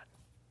with God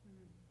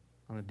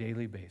on a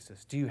daily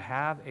basis. Do you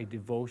have a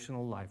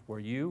devotional life where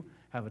you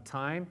have a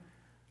time,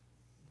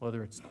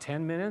 whether it's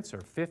 10 minutes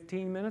or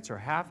 15 minutes or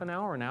half an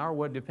hour,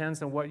 what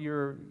depends on what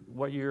your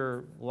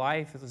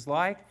life is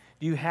like.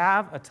 Do you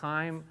have a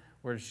time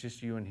where it's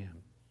just you and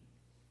Him?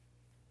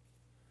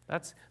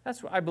 That's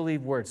I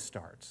believe where it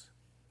starts.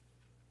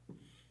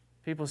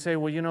 People say,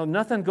 well,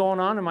 nothing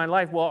going on in my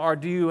life. Well,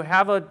 do you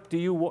have a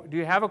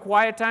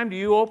quiet time? Do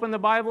you open the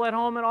Bible at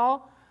home at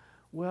all?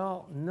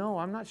 Well, no,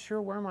 I'm not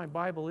sure where my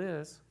Bible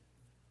is.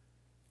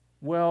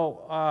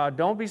 Well,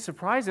 don't be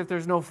surprised if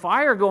there's no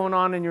fire going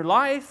on in your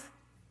life.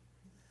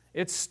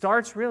 It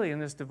starts really in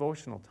this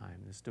devotional time,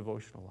 this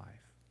devotional life.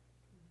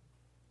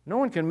 No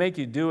one can make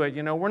you do it.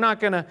 We're not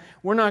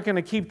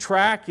gonna keep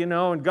track.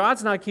 And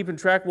God's not keeping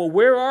track. Well,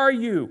 where are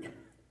you?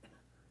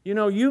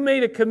 You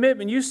made a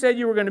commitment. You said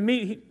you were going to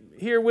meet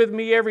here with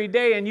me every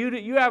day, and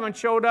you haven't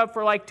showed up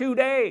for like 2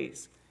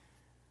 days.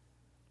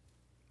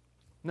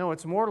 No,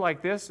 it's more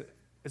like this.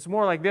 It's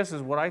more like this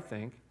is what I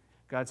think.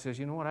 God says,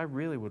 you know what? I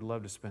really would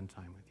love to spend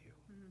time with you.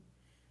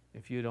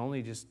 If you'd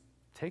only just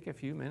take a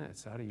few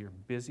minutes out of your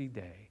busy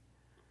day.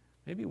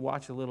 Maybe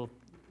watch a little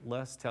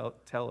less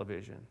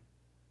television.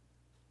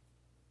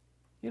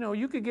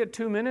 You could get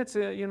 2 minutes,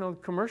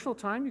 commercial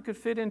time. You could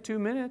fit in 2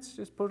 minutes.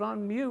 Just put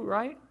on mute,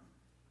 right?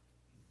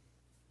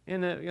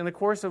 In the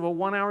course of a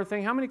 1 hour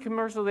thing, how many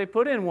commercials they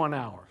put in 1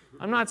 hour?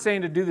 I'm not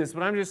saying to do this,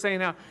 but I'm just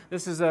saying how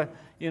this is a,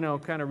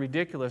 kind of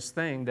ridiculous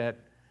thing that,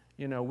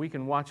 we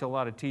can watch a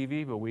lot of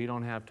TV, but we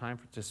don't have time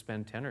to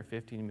spend 10 or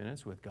 15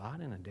 minutes with God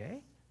in a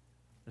day.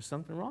 There's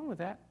something wrong with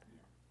that.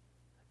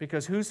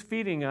 Because who's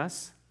feeding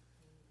us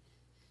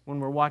when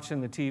we're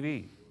watching the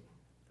TV?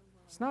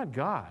 It's not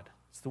God.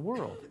 It's the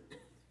world.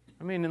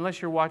 I mean,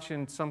 unless you're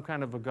watching some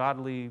kind of a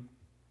godly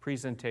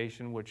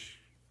presentation, which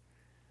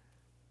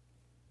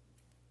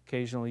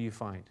occasionally you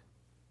find.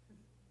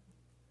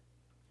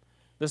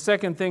 The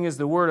second thing is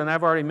the Word, and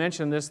I've already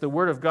mentioned this. The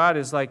Word of God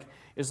is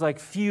like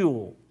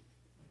fuel.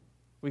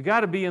 We've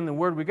got to be in the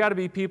Word. We've got to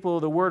be people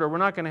of the Word, or we're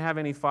not going to have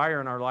any fire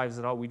in our lives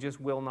at all. We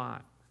just will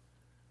not.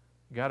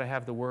 You've got to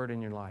have the Word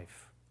in your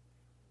life.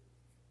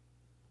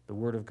 The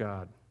Word of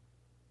God.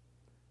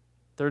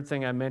 Third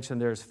thing I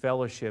mentioned there is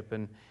fellowship,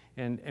 and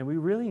we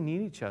really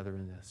need each other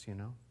in this,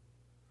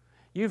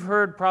 You've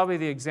heard probably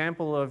the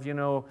example of,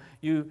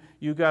 you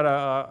got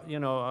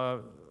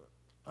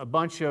a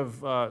bunch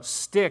of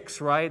sticks,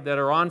 right, that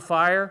are on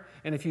fire,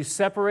 and if you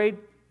separate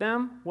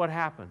them, what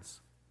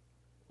happens?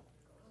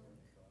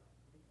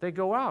 They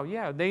go out,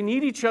 yeah. They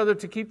need each other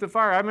to keep the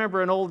fire. I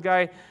remember an old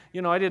guy,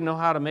 I didn't know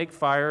how to make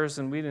fires,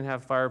 and we didn't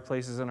have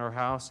fireplaces in our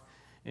house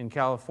in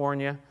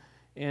California,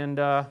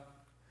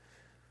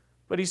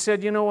 but he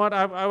said, you know what,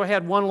 I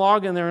had one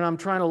log in there and I'm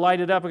trying to light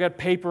it up. I got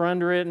paper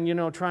under it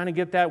and, trying to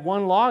get that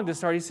one log to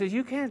start. He says,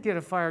 you can't get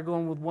a fire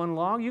going with one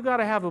log. You got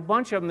to have a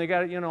bunch of them. They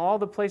got, all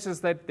the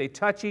places that they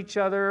touch each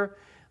other.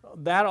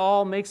 That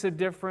all makes a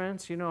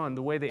difference, and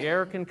the way the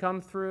air can come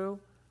through.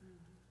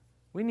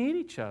 We need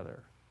each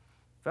other.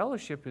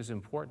 Fellowship is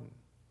important.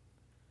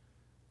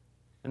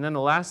 And then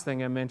the last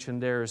thing I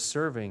mentioned there is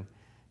serving.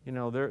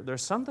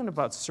 There's something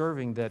about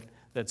serving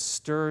that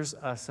stirs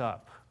us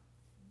up.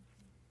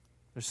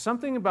 There's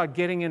something about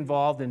getting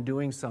involved in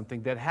doing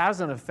something that has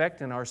an effect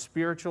in our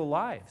spiritual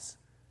lives.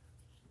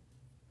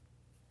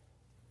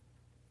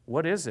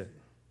 What is it?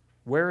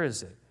 Where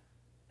is it?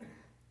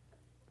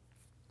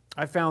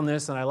 I found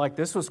this, and I like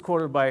this. Was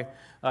quoted by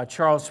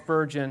Charles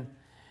Spurgeon,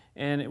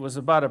 and it was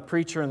about a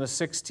preacher in the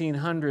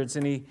 1600s,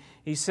 and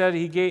he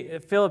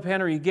said Philip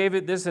Henry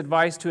gave this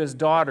advice to his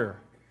daughter.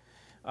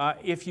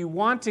 If you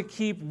want to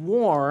keep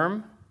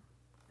warm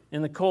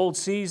in the cold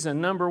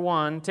season, number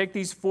one, take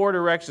these 4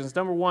 directions.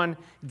 Number one,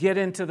 get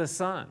into the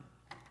sun.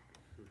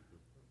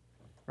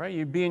 Right?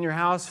 You'd be in your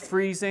house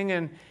freezing,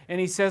 and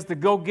he says to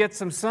go get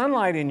some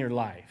sunlight in your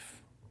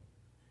life.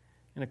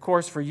 And of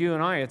course, for you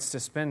and I, it's to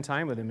spend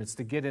time with Him. It's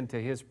to get into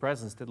His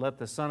presence, to let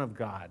the Son of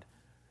God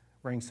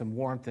bring some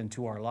warmth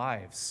into our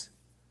lives.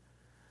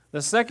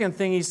 The second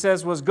thing he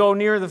says was go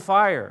near the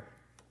fire.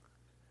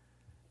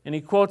 And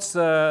he quotes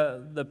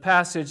the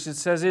passage that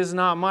says, is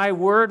not my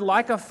word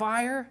like a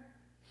fire?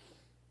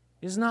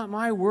 Is not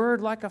my word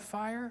like a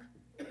fire?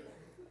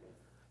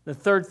 The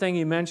third thing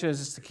he mentions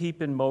is to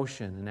keep in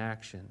motion and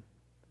action.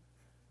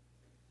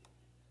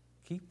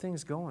 Keep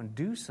things going.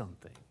 Do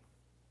something.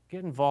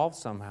 Get involved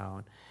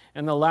somehow.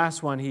 And the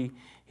last one he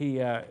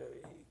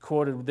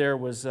quoted there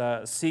was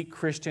seek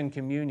Christian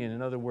communion.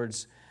 In other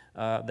words,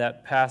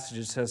 that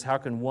passage says, how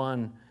can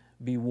one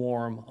be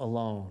warm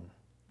alone?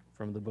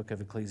 From the book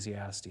of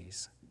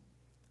Ecclesiastes.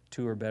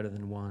 2 are better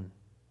than 1.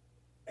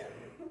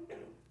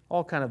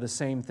 All kind of the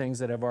same things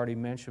that I've already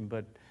mentioned,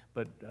 but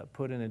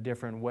put in a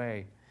different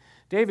way.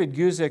 David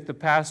Guzik, the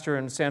pastor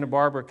in Santa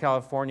Barbara,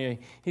 California,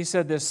 he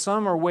said this: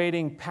 some are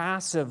waiting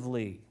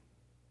passively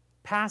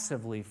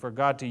for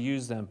God to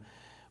use them,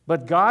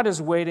 but God is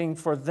waiting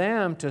for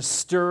them to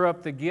stir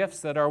up the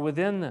gifts that are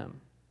within them.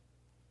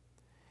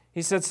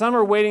 He said some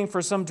are waiting for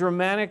some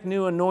dramatic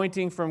new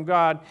anointing from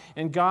God,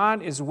 and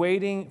God is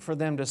waiting for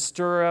them to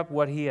stir up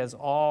what He has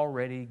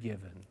already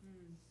given.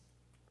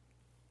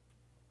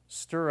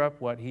 Stir up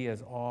what He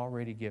has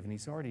already given.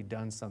 He's already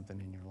done something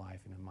in your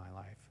life and in my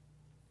life.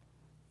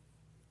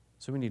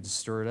 So we need to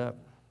stir it up.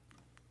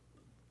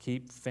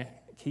 Keep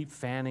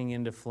fanning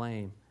into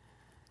flame.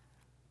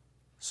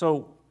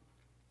 So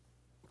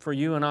for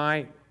you and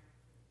I,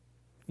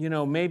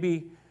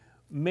 maybe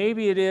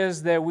it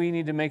is that we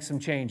need to make some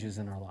changes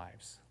in our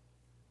lives.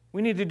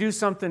 We need to do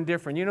something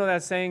different. You know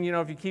that saying,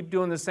 if you keep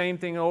doing the same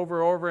thing over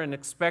and over and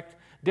expect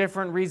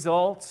different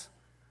results,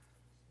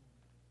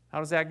 how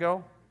does that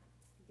go?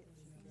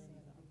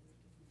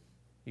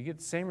 You get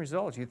the same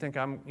results. You think,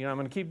 I'm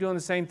going to keep doing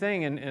the same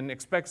thing and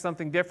expect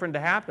something different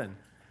to happen.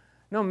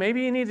 No,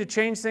 maybe you need to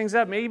change things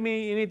up. Maybe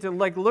you need to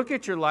look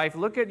at your life,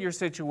 look at your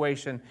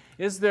situation.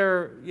 Is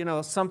there,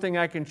 something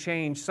I can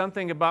change?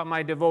 Something about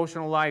my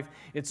devotional life?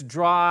 It's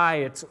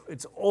dry,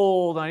 it's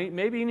old.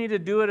 Maybe you need to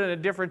do it at a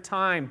different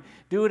time.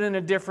 Do it in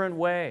a different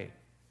way.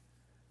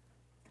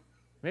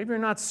 Maybe you're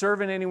not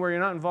serving anywhere, you're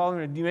not involved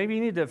in it. Maybe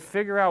you need to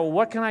figure out, well,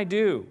 what can I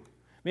do?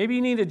 Maybe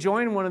you need to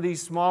join one of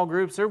these small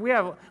groups. We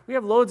have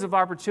loads of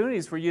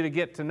opportunities for you to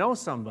get to know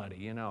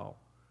somebody,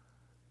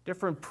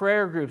 Different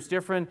prayer groups,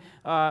 different,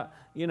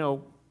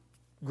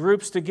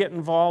 groups to get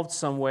involved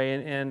some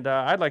way. And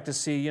I'd like to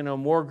see,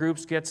 more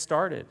groups get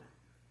started.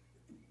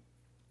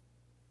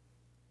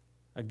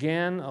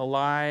 Again,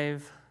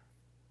 alive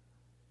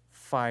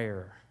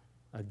fire.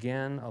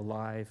 Again,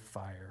 alive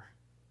fire.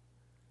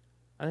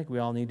 I think we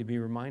all need to be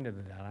reminded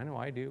of that. I know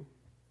I do.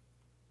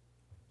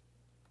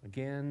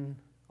 Again,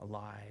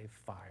 alive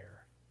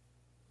fire.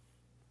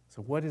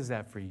 So what is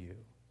that for you?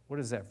 What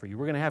is that for you?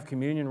 We're going to have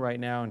communion right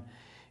now,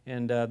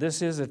 and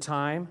this is a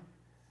time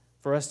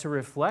for us to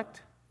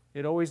reflect.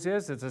 It always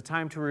is. It's a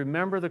time to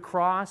remember the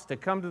cross, to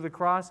come to the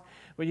cross.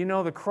 But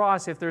the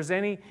cross, if there's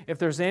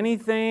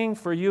anything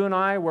for you and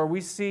I where we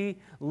see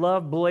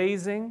love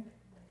blazing,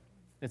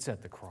 it's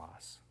at the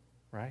cross,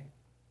 right?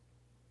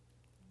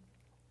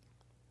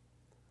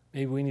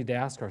 Maybe we need to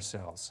ask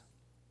ourselves,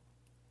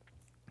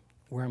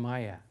 where am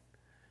I at?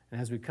 And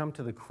as we come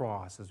to the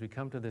cross, as we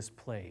come to this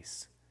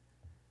place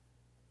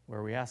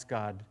where we ask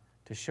God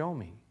to show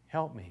me,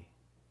 help me.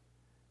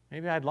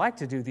 Maybe I'd like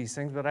to do these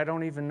things, but I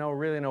don't even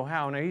really know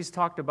how. Now, He's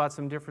talked about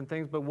some different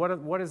things, but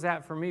what is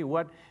that for me?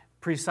 What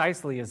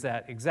precisely is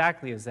that,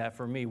 exactly is that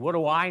for me? What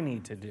do I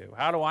need to do?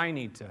 How do I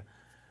need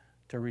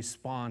to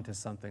respond to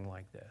something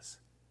like this?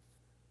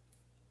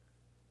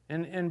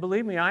 And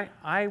believe me,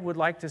 I would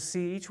like to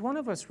see each one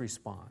of us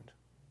respond.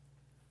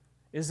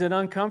 Is it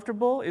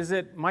uncomfortable?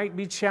 Might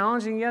be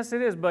challenging? Yes,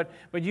 it is. But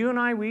you and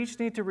I, we each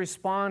need to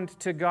respond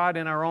to God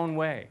in our own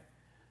way.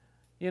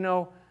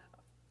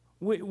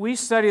 We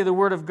study the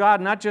Word of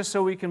God not just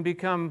so we can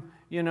become,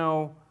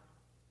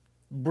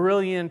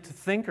 brilliant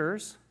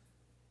thinkers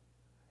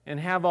and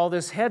have all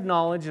this head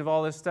knowledge of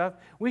all this stuff.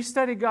 We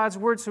study God's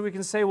Word so we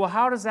can say, well,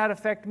 how does that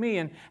affect me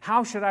and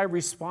how should I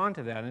respond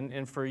to that?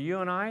 And for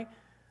you and I,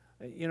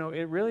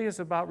 it really is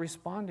about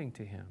responding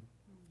to Him.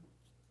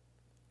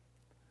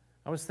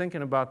 I was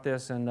thinking about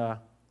this, and,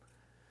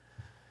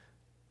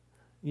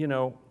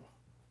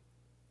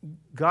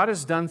 God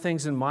has done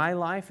things in my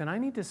life, and I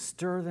need to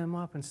stir them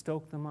up and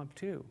stoke them up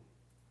too.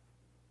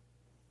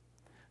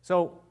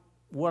 So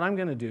what I'm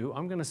going to do,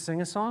 I'm going to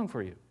sing a song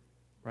for you,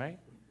 right?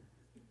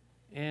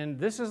 And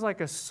this is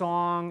like a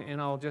song,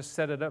 and I'll just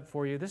set it up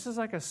for you. This is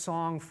like a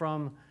song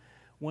from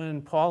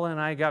when Paula and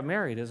I got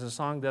married. It's a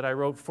song that I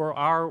wrote for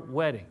our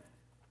wedding.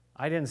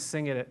 I didn't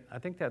sing it. I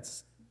think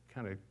that's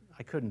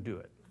I couldn't do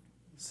it.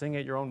 Sing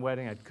at your own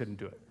wedding, I couldn't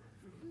do it.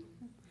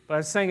 But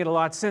I sang it a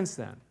lot since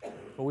then.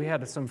 But we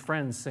had some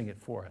friends sing it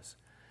for us.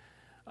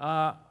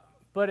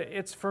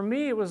 But for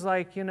me, it was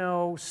like,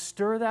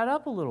 stir that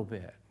up a little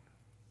bit.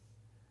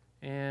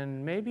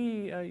 And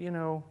maybe,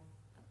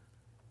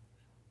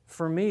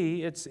 for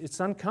me, it's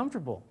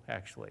uncomfortable,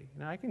 actually.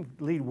 I can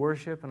lead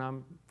worship and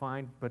I'm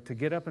fine, but to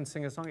get up and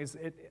sing a song,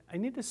 I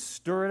need to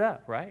stir it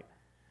up, right?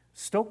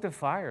 Stoke the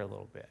fire a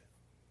little bit.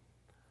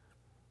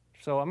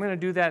 So I'm going to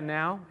do that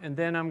now, and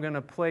then I'm going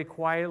to play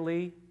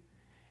quietly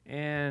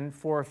and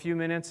for a few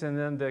minutes, and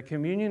then the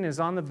communion is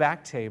on the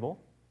back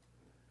table.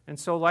 And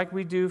so like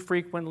we do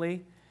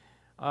frequently,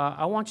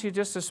 I want you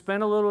just to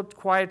spend a little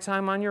quiet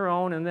time on your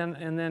own, and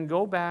then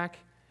go back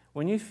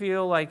when you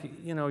feel like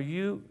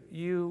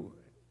you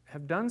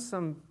have done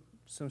some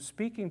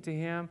speaking to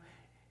Him.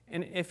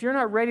 And if you're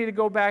not ready to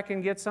go back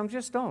and get some,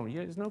 just don't.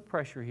 There's no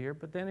pressure here.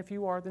 But then if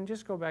you are, then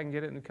just go back and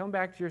get it and come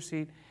back to your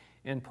seat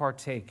and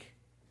partake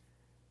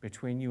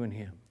between you and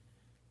Him.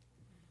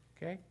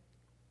 Okay?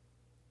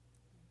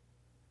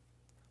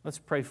 Let's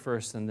pray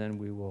first, and then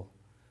we will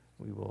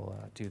we will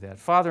do that.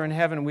 Father in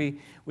heaven, we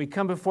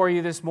come before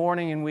you this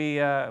morning, and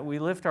we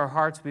lift our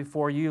hearts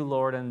before you,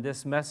 Lord, and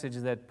this message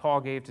that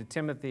Paul gave to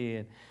Timothy,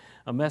 and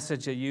a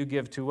message that you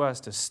give to us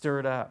to stir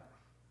it up,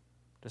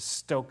 to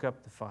stoke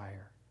up the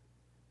fire.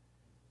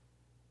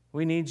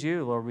 We need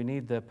you, Lord. We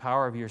need the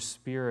power of your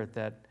Spirit.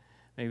 That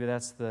maybe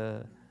that's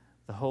the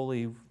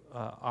holy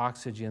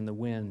oxygen, the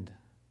wind,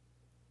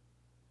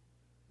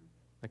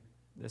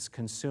 this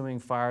consuming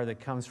fire that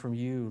comes from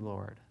you,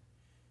 Lord.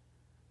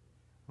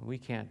 We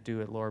can't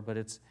do it, Lord, but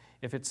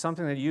if it's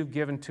something that you've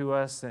given to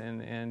us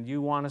and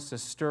you want us to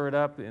stir it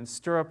up and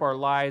stir up our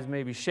lives,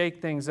 maybe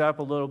shake things up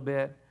a little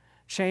bit,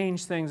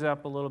 change things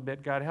up a little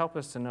bit, God, help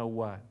us to know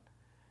what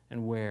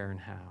and where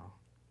and how.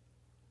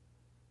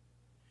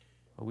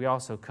 But we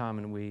also come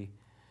and we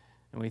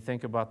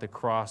think about the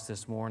cross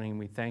this morning.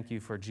 We thank you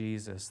for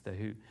Jesus,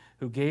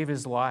 who gave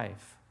his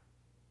life,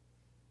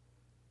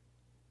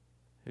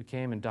 who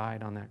came and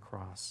died on that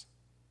cross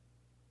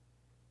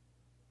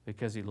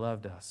because he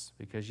loved us,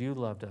 because you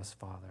loved us,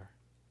 Father.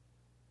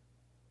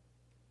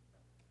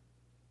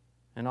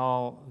 And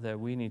all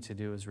that we need to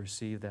do is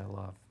receive that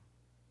love.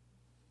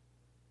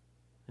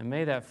 And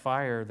may that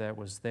fire that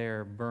was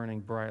there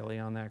burning brightly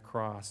on that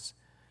cross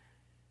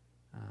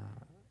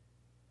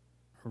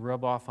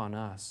rub off on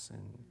us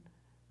and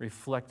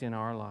reflect in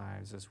our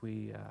lives as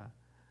we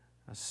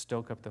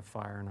stoke up the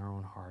fire in our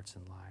own hearts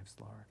and lives,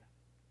 Lord.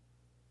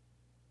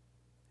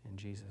 In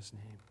Jesus'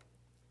 name.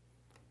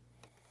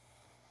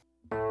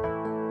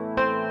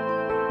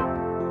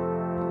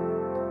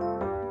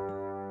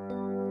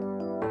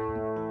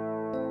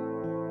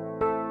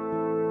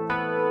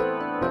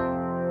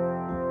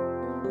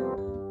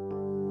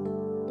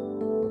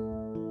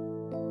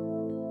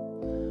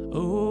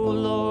 Oh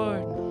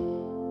Lord,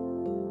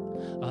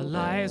 our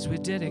lives we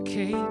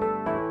dedicate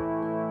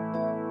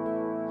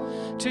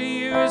to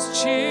you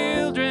as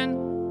children,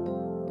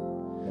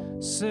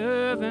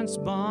 servants,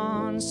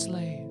 bond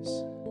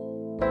slaves.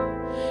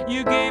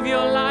 You gave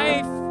your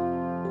life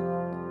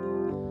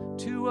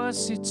to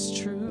us, it's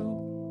true.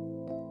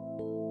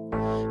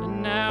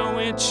 And now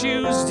we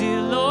choose,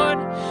 dear Lord,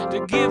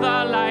 to give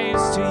our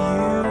lives to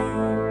you.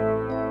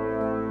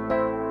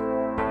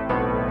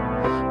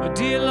 But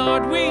dear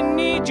Lord, we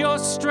need your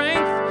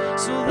strength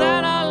so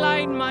that our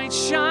light might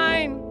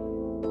shine,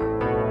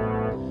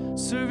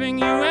 serving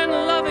you and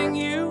loving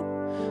you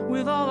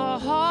with all our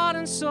heart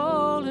and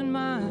soul and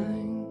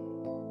mind.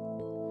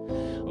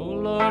 Oh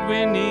Lord,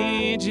 we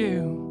need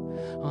you.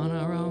 On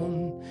our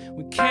own,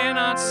 we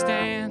cannot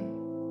stand.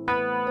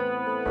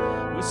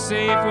 We're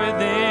safe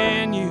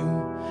within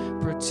you,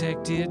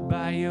 protected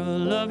by your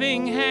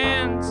loving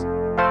hands.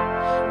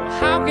 Well,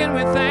 how can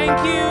we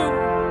thank you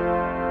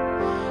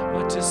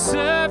but to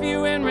serve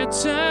you in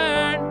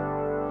return?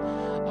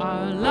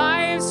 Our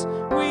lives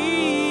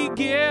we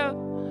give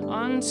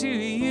unto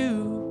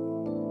you.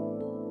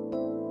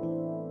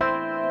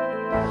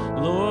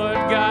 Lord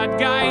God,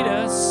 guide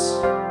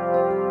us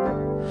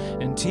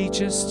and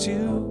teach us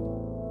to.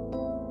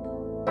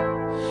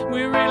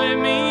 We really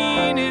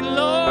mean it,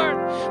 Lord.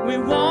 We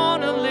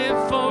want to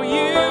live for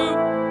you.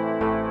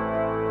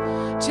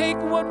 Take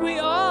what we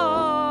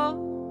are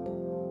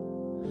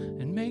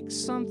and make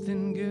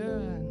something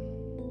good.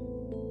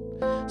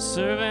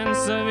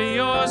 Servants of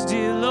yours,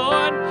 dear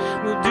Lord,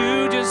 will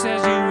do just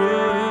as you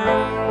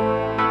would.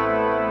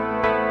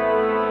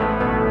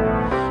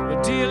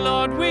 But dear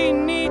Lord, we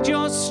need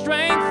your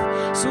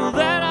strength so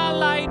that our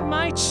light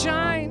might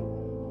shine,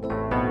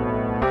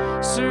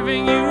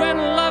 serving you and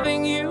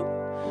loving you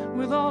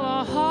with all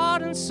our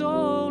heart and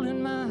soul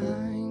and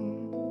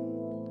mind.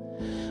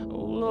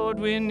 Oh Lord,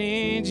 we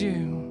need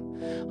you.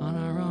 On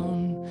our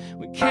own,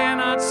 we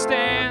cannot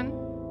stand.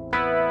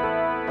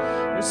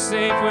 We're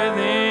safe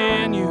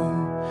within you,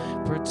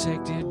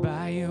 protected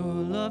by your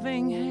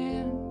loving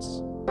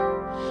hands.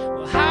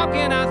 Well, how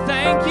can I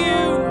thank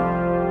you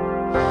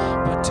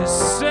but to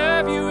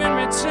serve you in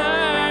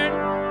return?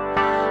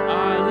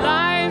 Our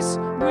lives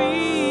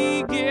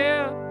we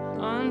give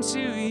unto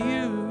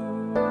you.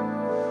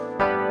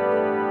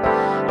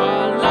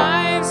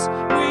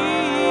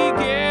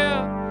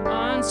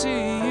 To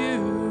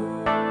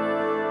you,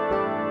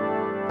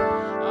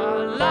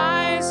 our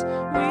lives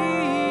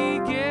we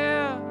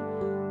give.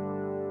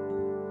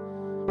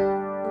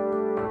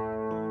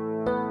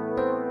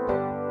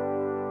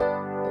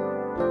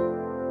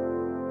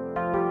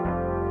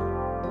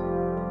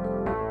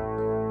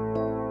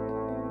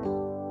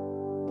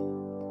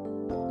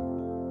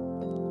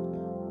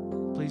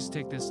 Please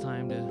take this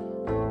time to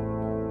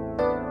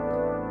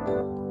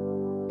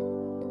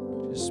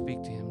just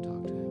speak to him.